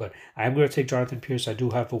surprised. But I am going to take Jonathan Pierce. I do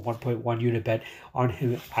have a 1.1 unit bet on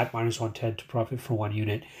him at minus 110 to profit for 1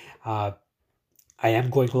 unit. I am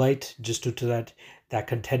going light just due to that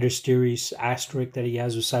Contender Series asterisk that he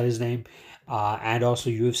has beside his name, and also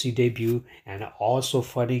UFC debut, and also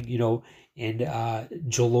fighting, in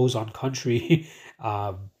Joe Lozon country.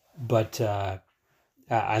 But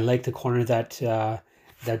I like the corner that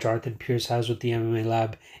Jonathan Pierce has with the MMA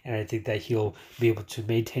Lab, and I think that he'll be able to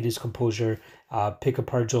maintain his composure, pick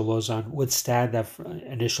apart Joe Lozon, withstand that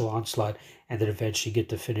initial onslaught, and then eventually get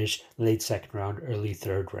to finish late second round, early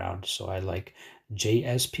third round. So I like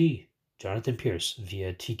JSP, Jonathan Pierce,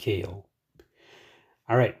 via TKO.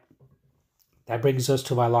 All right. That brings us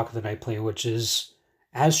to my lock of the night play, which is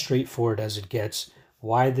as straightforward as it gets.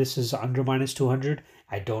 Why this is under minus 200,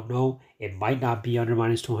 I don't know. It might not be under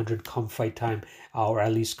minus 200 come fight time, or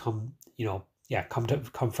at least come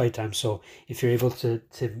fight time. So if you're able to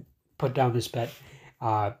put down this bet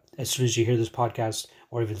as soon as you hear this podcast,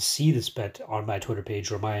 or even see this bet on my Twitter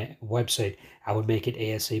page or my website, I would make it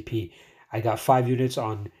ASAP. I got 5 units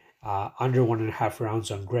on under 1.5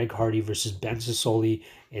 rounds on Greg Hardy versus Ben Sisoli.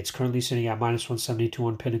 It's currently sitting at minus 172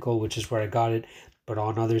 on Pinnacle, which is where I got it. But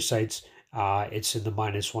on other sites, it's in the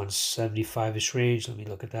minus 175-ish range. Let me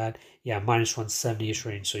look at that. Yeah, minus 170-ish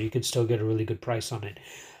range. So you can still get a really good price on it.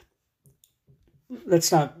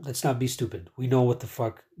 Let's not be stupid. We know what the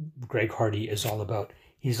fuck Greg Hardy is all about.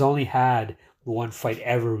 He's only had one fight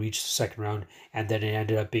ever reach the second round, and then it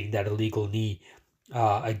ended up being that illegal knee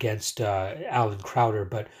against Alan Crowder,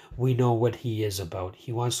 but we know what he is about.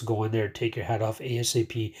 He wants to go in there, take your hat off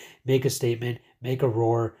ASAP, make a statement, make a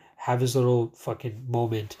roar, have his little fucking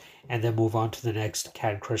moment, and then move on to the next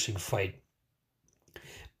cat-crushing fight.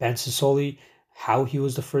 Ben Sisoli, how he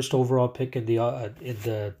was the first overall pick in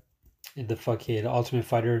the fucking Ultimate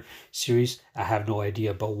Fighter series, I have no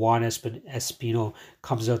idea. But Juan Espino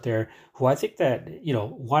comes out there, who I think that,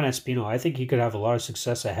 Juan Espino, I think he could have a lot of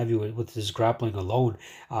success at heavyweight with his grappling alone.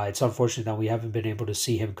 It's unfortunate that we haven't been able to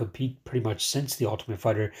see him compete pretty much since the Ultimate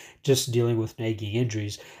Fighter, just dealing with nagging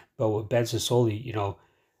injuries. But with Ben Sisoli,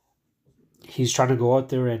 he's trying to go out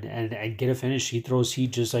there and get a finish. He throws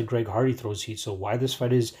heat just like Greg Hardy throws heat. So why this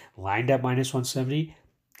fight is lined at minus 170,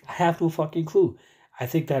 I have no fucking clue. I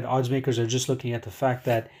think that odds makers are just looking at the fact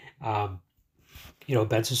that, Ben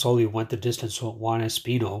Sisoli went the distance with Juan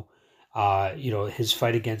Espino, His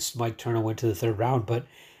fight against Mike Turner went to the third round, but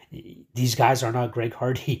these guys are not Greg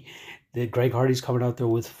Hardy. Greg Hardy's coming out there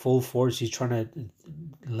with full force. He's trying to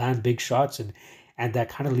land big shots, and that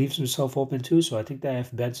kind of leaves himself open too. So I think that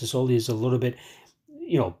if Ben Sisoli is a little bit,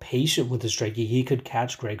 patient with the striking, he could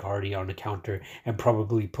catch Greg Hardy on the counter and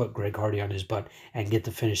probably put Greg Hardy on his butt and get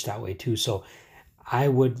the finish that way too. So I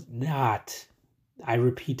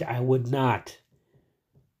repeat, I would not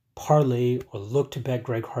parlay or look to bet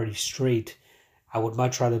Greg Hardy straight. I would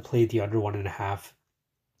much rather play the under 1.5.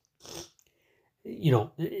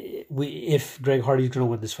 If Greg Hardy's going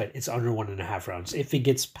to win this fight, it's under 1.5 rounds. If it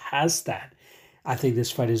gets past that, I think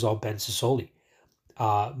this fight is all Ben Sisoli.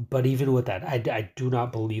 But even with that, I do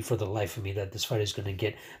not believe for the life of me that this fight is going to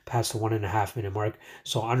get past the 1.5 minute mark.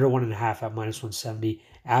 So under 1.5 at -170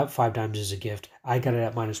 at 5 dimes is a gift. I got it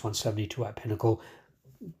at -172 at Pinnacle.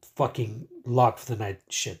 Fucking lock for the night.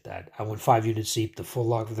 Shit, that I went 5 units deep, the full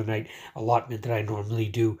lock for the night allotment that I normally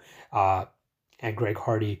do. And Greg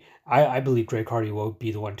Hardy, I believe Greg Hardy will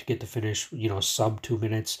be the one to get the finish. Sub 2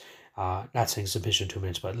 minutes. Not saying submission 2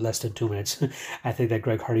 minutes, but less than 2 minutes. I think that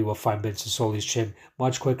Greg Hardy will find Ben Sisoli's chin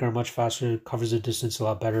much quicker, much faster, covers the distance a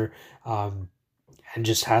lot better, and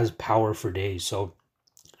just has power for days. So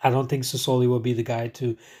I don't think Sisoli will be the guy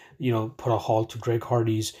to, put a halt to Greg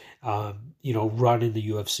Hardy's, run in the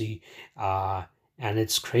UFC. And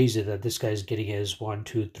it's crazy that this guy's getting his 1,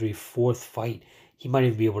 2, 3, fourth fight. He might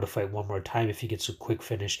even be able to fight one more time if he gets a quick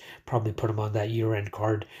finish. Probably put him on that year-end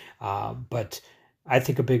card. But I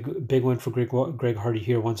think a big win for Greg Hardy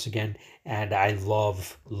here once again, and I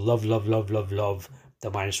love the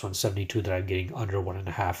 -172 that I'm getting under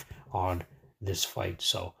 1.5 on this fight.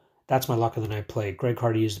 So that's my lock of the night play. Greg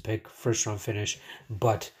Hardy is the pick, first round finish,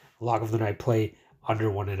 but lock of the night play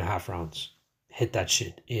under 1.5 rounds. Hit that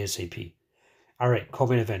shit ASAP. All right,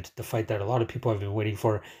 co-main event, the fight that a lot of people have been waiting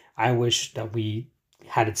for. I wish that we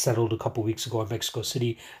had it settled a couple weeks ago in Mexico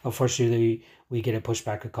City. Unfortunately, we get it pushed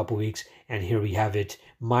back a couple weeks, and here we have it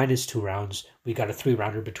 -2 rounds. We got a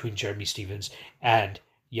 3-rounder between Jeremy Stephens and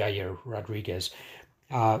Yair Rodriguez.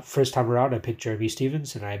 First time around, I picked Jeremy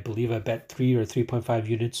Stephens, and I believe I bet 3 or 3.5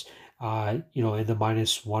 units, in the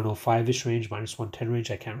 -105-ish range, -110 range.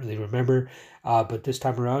 I can't really remember. But this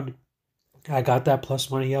time around, I got that plus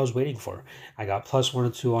money I was waiting for. I got plus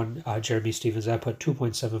 102 on Jeremy Stephens. I put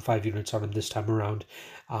 2.75 units on him this time around.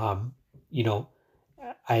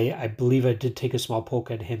 I believe I did take a small poke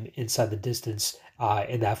at him inside the distance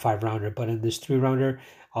in that 5-rounder, but in this 3-rounder,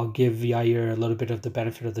 I'll give Yair a little bit of the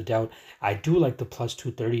benefit of the doubt. I do like the plus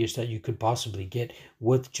 230-ish that you could possibly get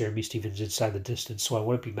with Jeremy Stephens inside the distance, so I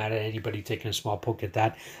wouldn't be mad at anybody taking a small poke at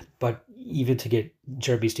that. But even to get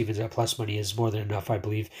Jeremy Stephens at plus money is more than enough, I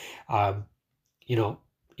believe.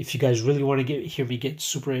 If you guys really want to hear me get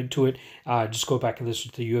super into it, just go back and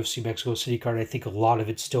listen to the UFC Mexico City card. I think a lot of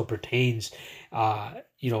it still pertains, a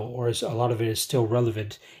lot of it is still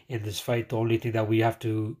relevant in this fight. The only thing that we have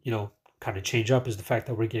to, kind of change up is the fact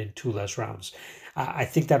that we're getting 2 less rounds. I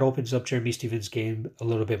think that opens up Jeremy Stephens' game a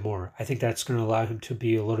little bit more. I think that's going to allow him to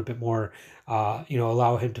be a little bit more,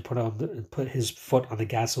 allow him to put his foot on the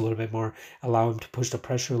gas a little bit more, allow him to push the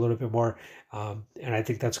pressure a little bit more. And I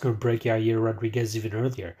think that's going to break Yair Rodriguez even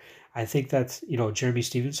earlier. I think that, Jeremy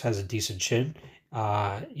Stephens has a decent chin.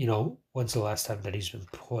 When's the last time that he's been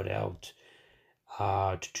put out?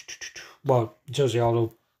 Jose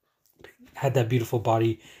Aldo had that beautiful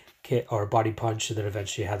body kick or body punch that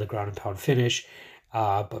eventually had the ground and pound finish.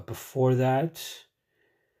 But before that,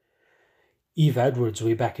 Eve Edwards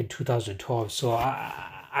way back in 2012. So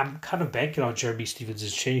I'm kind of banking on Jeremy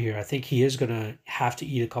Stephens' chin here. I think he is going to have to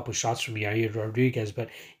eat a couple shots from Yair Rodriguez, but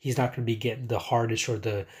he's not going to be getting the hardest or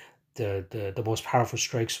the most powerful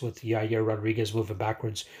strikes with Yair Rodriguez moving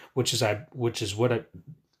backwards, which is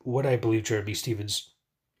what I believe Jeremy Stephens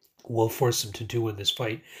will force him to do in this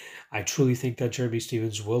fight. I truly think that Jeremy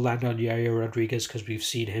Stephens will land on Yair Rodriguez because we've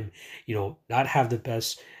seen him, not have the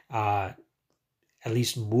best, at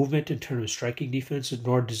least movement in terms of striking defense,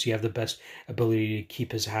 nor does he have the best ability to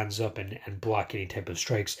keep his hands up and block any type of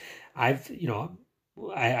strikes. I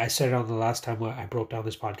said it on the last time I broke down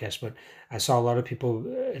this podcast, but I saw a lot of people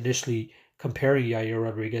initially comparing Yair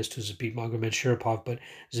Rodriguez to Zabit Magomedsharipov, but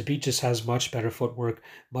Zabit just has much better footwork,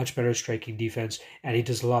 much better striking defense, and he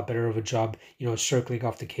does a lot better of a job, circling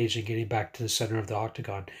off the cage and getting back to the center of the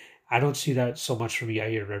octagon. I don't see that so much from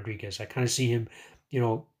Yair Rodriguez. I kind of see him,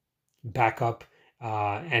 back up,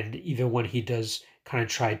 and even when he does kind of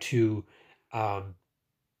try to,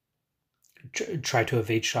 try to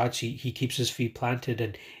evade shots. He keeps his feet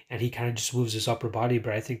planted, and he kind of just moves his upper body.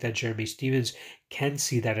 But I think that Jeremy Stevens can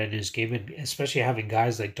see that in his game, and especially having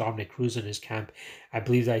guys like Dominic Cruz in his camp, I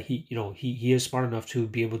believe that he is smart enough to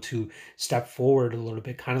be able to step forward a little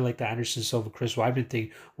bit, kind of like the Anderson Silva Chris Weidman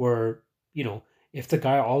thing, where if the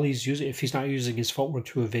guy if he's not using his footwork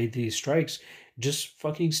to evade these strikes, just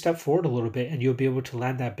fucking step forward a little bit, and you'll be able to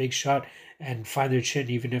land that big shot and find their chin,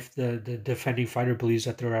 even if the defending fighter believes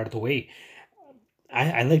that they're out of the way.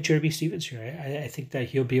 I like Jeremy Stevens here. I think that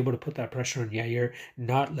he'll be able to put that pressure on Yair,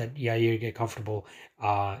 not let Yair get comfortable.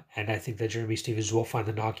 And I think that Jeremy Stevens will find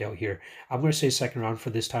the knockout here. I'm going to say second round for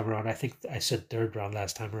this time around. I think I said third round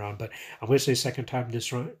last time around, but I'm going to say second time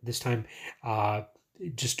this time,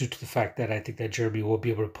 just due to the fact that I think that Jeremy will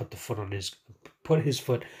be able to put his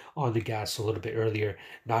foot on the gas a little bit earlier,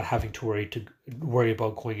 not having to worry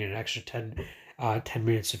about going in an extra 10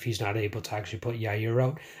 minutes if he's not able to actually put Yair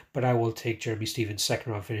out. But I will take Jeremy Stevens'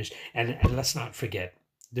 second round finish. And let's not forget,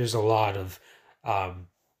 there's a lot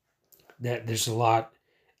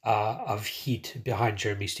of heat behind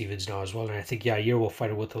Jeremy Stevens now as well. And I think Yair will fight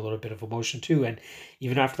it with a little bit of emotion too. And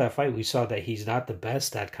even after that fight, we saw that he's not the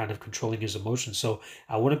best at kind of controlling his emotions. So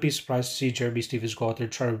I wouldn't be surprised to see Jeremy Stevens go out there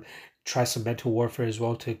and try some mental warfare as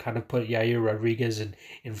well to kind of put Yair Rodriguez in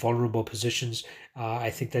vulnerable positions. I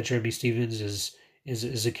think that Jeremy Stevens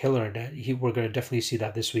is a killer, and we're going to definitely see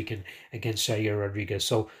that this weekend against Yair Rodriguez.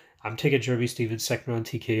 So I'm taking Jeremy Stevens second round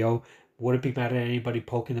TKO. Wouldn't be mad at anybody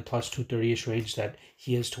poking the plus 230-ish range that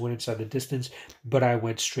he is to win inside the distance, but I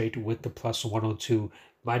went straight with the plus 102,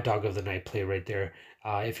 my dog of the night play right there.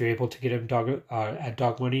 If you're able to get him at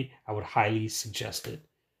dog money, I would highly suggest it.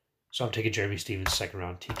 So I'm taking Jeremy Stevens second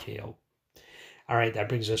round TKO. All right, that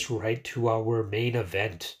brings us right to our main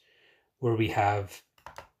event, where we have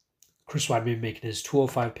Chris Weidman making his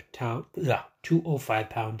 205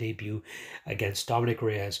 pound debut against Dominic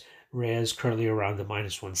Reyes. Reyes currently around the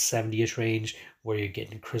minus 170-ish range, where you're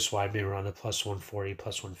getting Chris Weidman around the plus 140,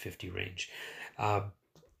 plus 150 range.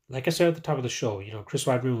 Like I said at the top of the show, Chris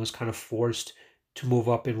Weidman was kind of forced to move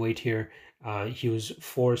up in weight here. He was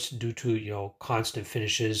forced due to constant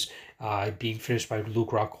finishes, being finished by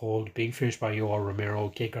Luke Rockhold, being finished by Yoel Romero,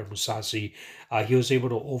 Gegard Mousasi. He was able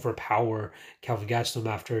to overpower Kelvin Gastelum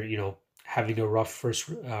after having a rough first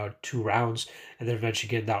 2 rounds, and then eventually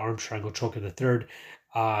getting that arm triangle choke in the third.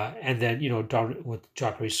 And then down with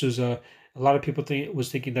Jacare Souza, a lot of people was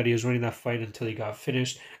thinking that he was winning that fight until he got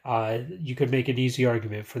finished. You could make an easy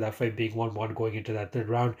argument for that fight being 1-1 going into that third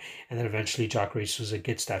round, and then eventually Jacare Souza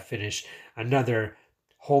gets that finish. Another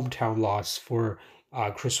hometown loss for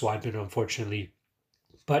Chris Weidman, unfortunately,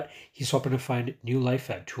 but he's hoping to find new life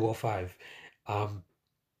at 205.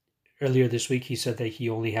 Earlier this week, he said that he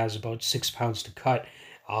only has about 6 pounds to cut,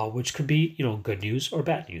 which could be good news or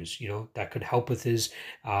bad news. That could help with his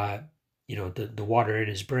the water in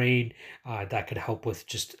his brain. That could help with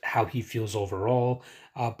just how he feels overall.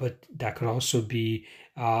 But that could also be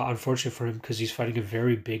unfortunate for him because he's fighting a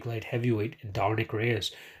very big light heavyweight in Dominic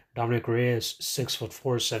Reyes. Dominic Reyes, 6'4",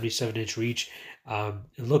 77-inch reach.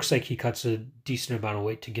 It looks like he cuts a decent amount of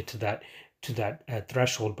weight to get to that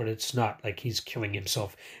threshold, but it's not like he's killing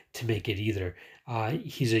himself to make it either.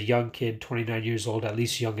 He's a young kid, 29 years old, at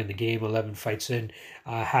least young in the game, 11 fights in,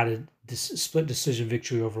 had a split decision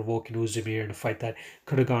victory over Volkan Ozdemir in a fight that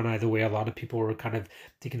could have gone either way. A lot of people were kind of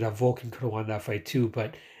thinking that Volkan could have won that fight too,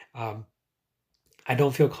 but I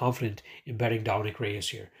don't feel confident in betting Dominic Reyes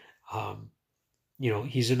here.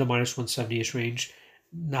 He's in the minus 170-ish range,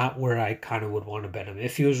 not where I kind of would want to bet him.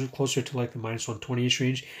 If he was closer to like the minus 120-ish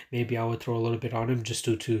range, maybe I would throw a little bit on him just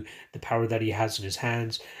due to the power that he has in his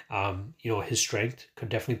hands. His strength could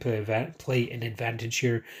definitely play an advantage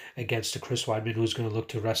here against a Chris Weidman who's going to look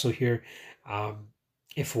to wrestle here.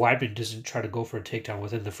 If Weidman doesn't try to go for a takedown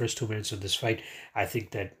within the first 2 minutes of this fight, I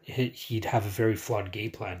think that he'd have a very flawed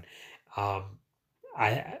game plan.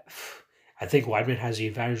 I think Weidman has the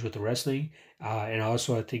advantage with the wrestling, and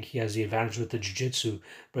also I think he has the advantage with the jiu-jitsu,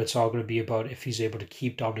 but it's all going to be about if he's able to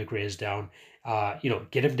keep Dominic Reyes down,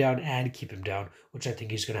 get him down and keep him down, which I think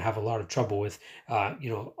he's going to have a lot of trouble with,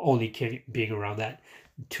 only being around that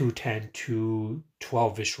 210 to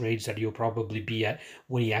 12-ish range that he'll probably be at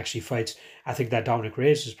when he actually fights. I think that Dominic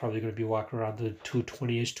Reyes is probably going to be walking around the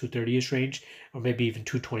 220-ish, 230-ish range, or maybe even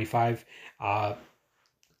 225.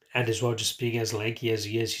 And as well, just being as lanky as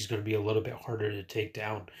he is, he's going to be a little bit harder to take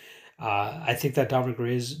down. I think that Dominic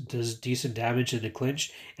Reyes does decent damage in the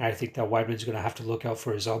clinch, and I think that Weidman's going to have to look out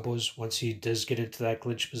for his elbows once he does get into that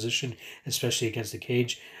clinch position, especially against the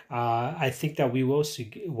cage. I think that we will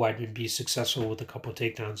see Weidman be successful with a couple of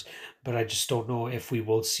takedowns, but I just don't know if we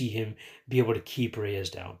will see him be able to keep Reyes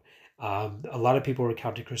down. A lot of people were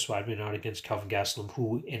counting Chris Weidman out against Kelvin Gastelum,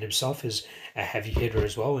 who in himself is a heavy hitter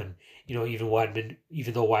as well. And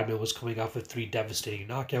even though Weidman was coming off of 3 devastating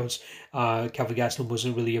knockouts, Kelvin Gastelum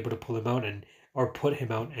wasn't really able to pull him out or put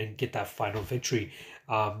him out and get that final victory.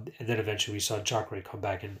 And then eventually we saw Jacare come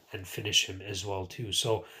back and finish him as well too.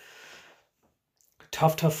 So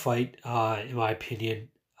tough fight, in my opinion.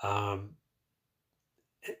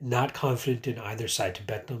 Not confident in either side to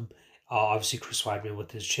bet them. Obviously, Chris Weidman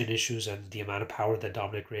with his chin issues and the amount of power that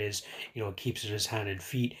Dominic Reyes, keeps in his hand and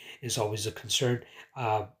feet is always a concern.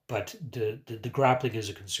 But the grappling is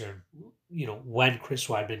a concern. When Chris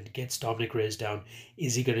Weidman gets Dominic Reyes down,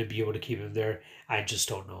 is he going to be able to keep him there? I just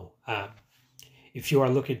don't know. If you are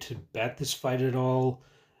looking to bet this fight at all,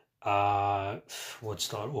 what's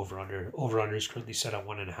the over under? Over under is currently set at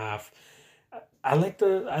 1.5. I like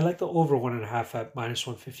the over 1.5 at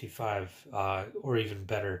 -155, or even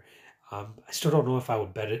better. I still don't know if I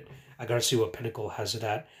would bet it. I gotta see what Pinnacle has it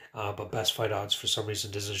at. But Best Fight Odds for some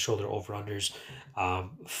reason doesn't show their over unders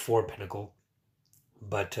for Pinnacle.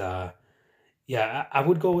 But yeah, I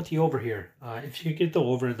would go with the over here. If you get the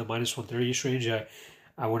over in the -130ish range,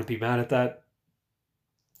 I wouldn't be mad at that.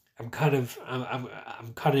 I'm kind of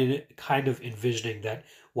envisioning that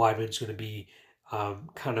Weidman's going to be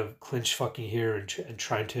kind of clinch fucking here and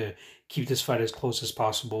trying to keep this fight as close as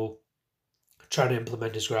possible, try to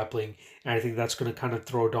implement his grappling, and I think that's going to kind of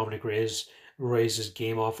throw Dominic Reyes'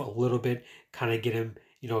 game off a little bit, kind of get him,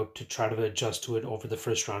 to try to adjust to it over the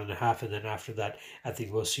first round and a half, and then after that, I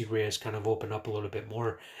think we'll see Reyes kind of open up a little bit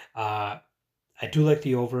more. I do like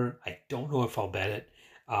the over. I don't know if I'll bet it,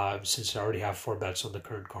 since I already have 4 bets on the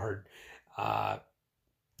current card.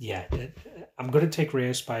 Yeah, I'm going to take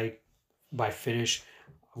Reyes by finish.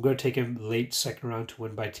 I'm going to take him late second round to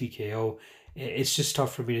win by TKO. It's just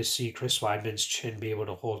tough for me to see Chris Weidman's chin be able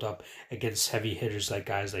to hold up against heavy hitters like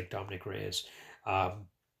guys like Dominic Reyes.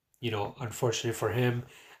 Unfortunate for him.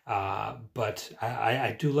 But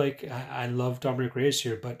I do I love Dominic Reyes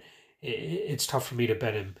here, but it's tough for me to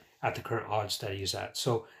bet him at the current odds that he's at.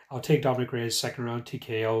 So I'll take Dominic Reyes second round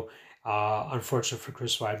TKO. Unfortunate for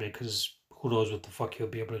Chris Weidman because who knows what the fuck he'll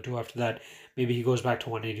be able to do after that. Maybe he goes back to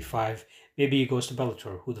 185. Maybe he goes to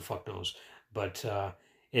Bellator. Who the fuck knows? But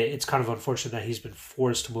it's kind of unfortunate that he's been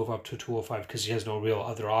forced to move up to 205 because he has no real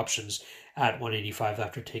other options at 185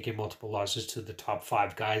 after taking multiple losses to the top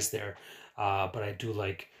 5 guys there. But I do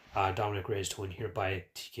like Dominic Reyes to win here by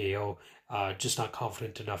TKO. Just not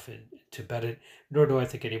confident enough to bet it. Nor do I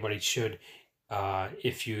think anybody should.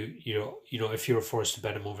 If if you were forced to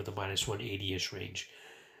bet him over the -180ish range.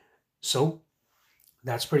 So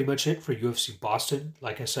that's pretty much it for UFC Boston.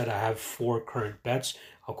 Like I said, I have 4 current bets.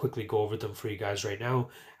 I'll quickly go over them for you guys right now.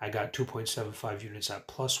 I got 2.75 units at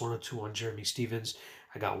 +102 on Jeremy Stephens.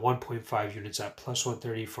 I got 1.5 units at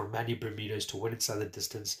 +130 for Manny Bermudez to win inside the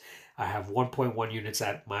distance. I have 1.1 units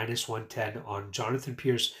at -110 on Jonathan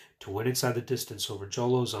Pierce to win inside the distance over Joe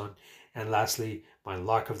Lozon. And lastly, my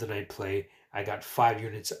lock of the night play, I got 5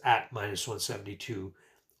 units at -172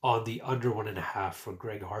 on the under 1.5 for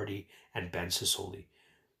Greg Hardy and Ben Sisoli.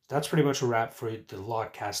 That's pretty much a wrap for the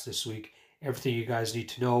Lockcast this week. Everything you guys need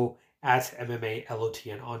to know at MMA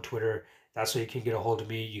LOTN on Twitter. That's how you can get a hold of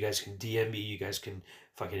me. You guys can DM me. You guys can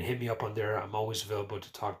fucking hit me up on there. I'm always available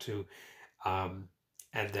to talk to. And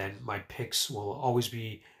then my picks will always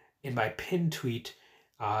be in my pinned tweet,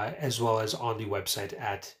 as well as on the website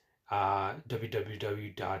at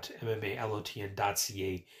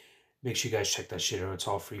www.mmalotn.ca. Make sure you guys check that shit out. It's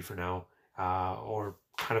all free for now, or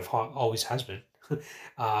kind of always has been.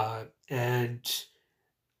 And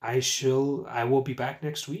I will be back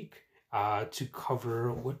next week to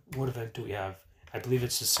cover what event do we have? I believe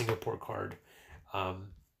it's the Singapore card.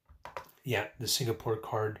 The Singapore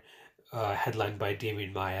card, headlined by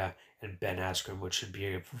Damian Maia and Ben Askren, which should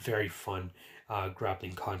be a very fun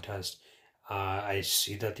grappling contest. I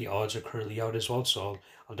see that the odds are currently out as well, so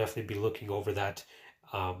I'll definitely be looking over that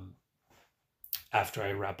after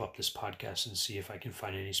I wrap up this podcast and see if I can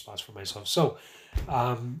find any spots for myself. So,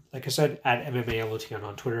 like I said, at MMALOTN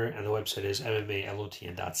on Twitter, and the website is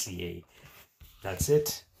MMALOTN.ca. That's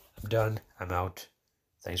it. I'm done. I'm out.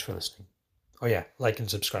 Thanks for listening. Oh yeah, like and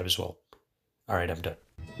subscribe as well. All right, I'm done.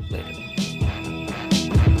 Later.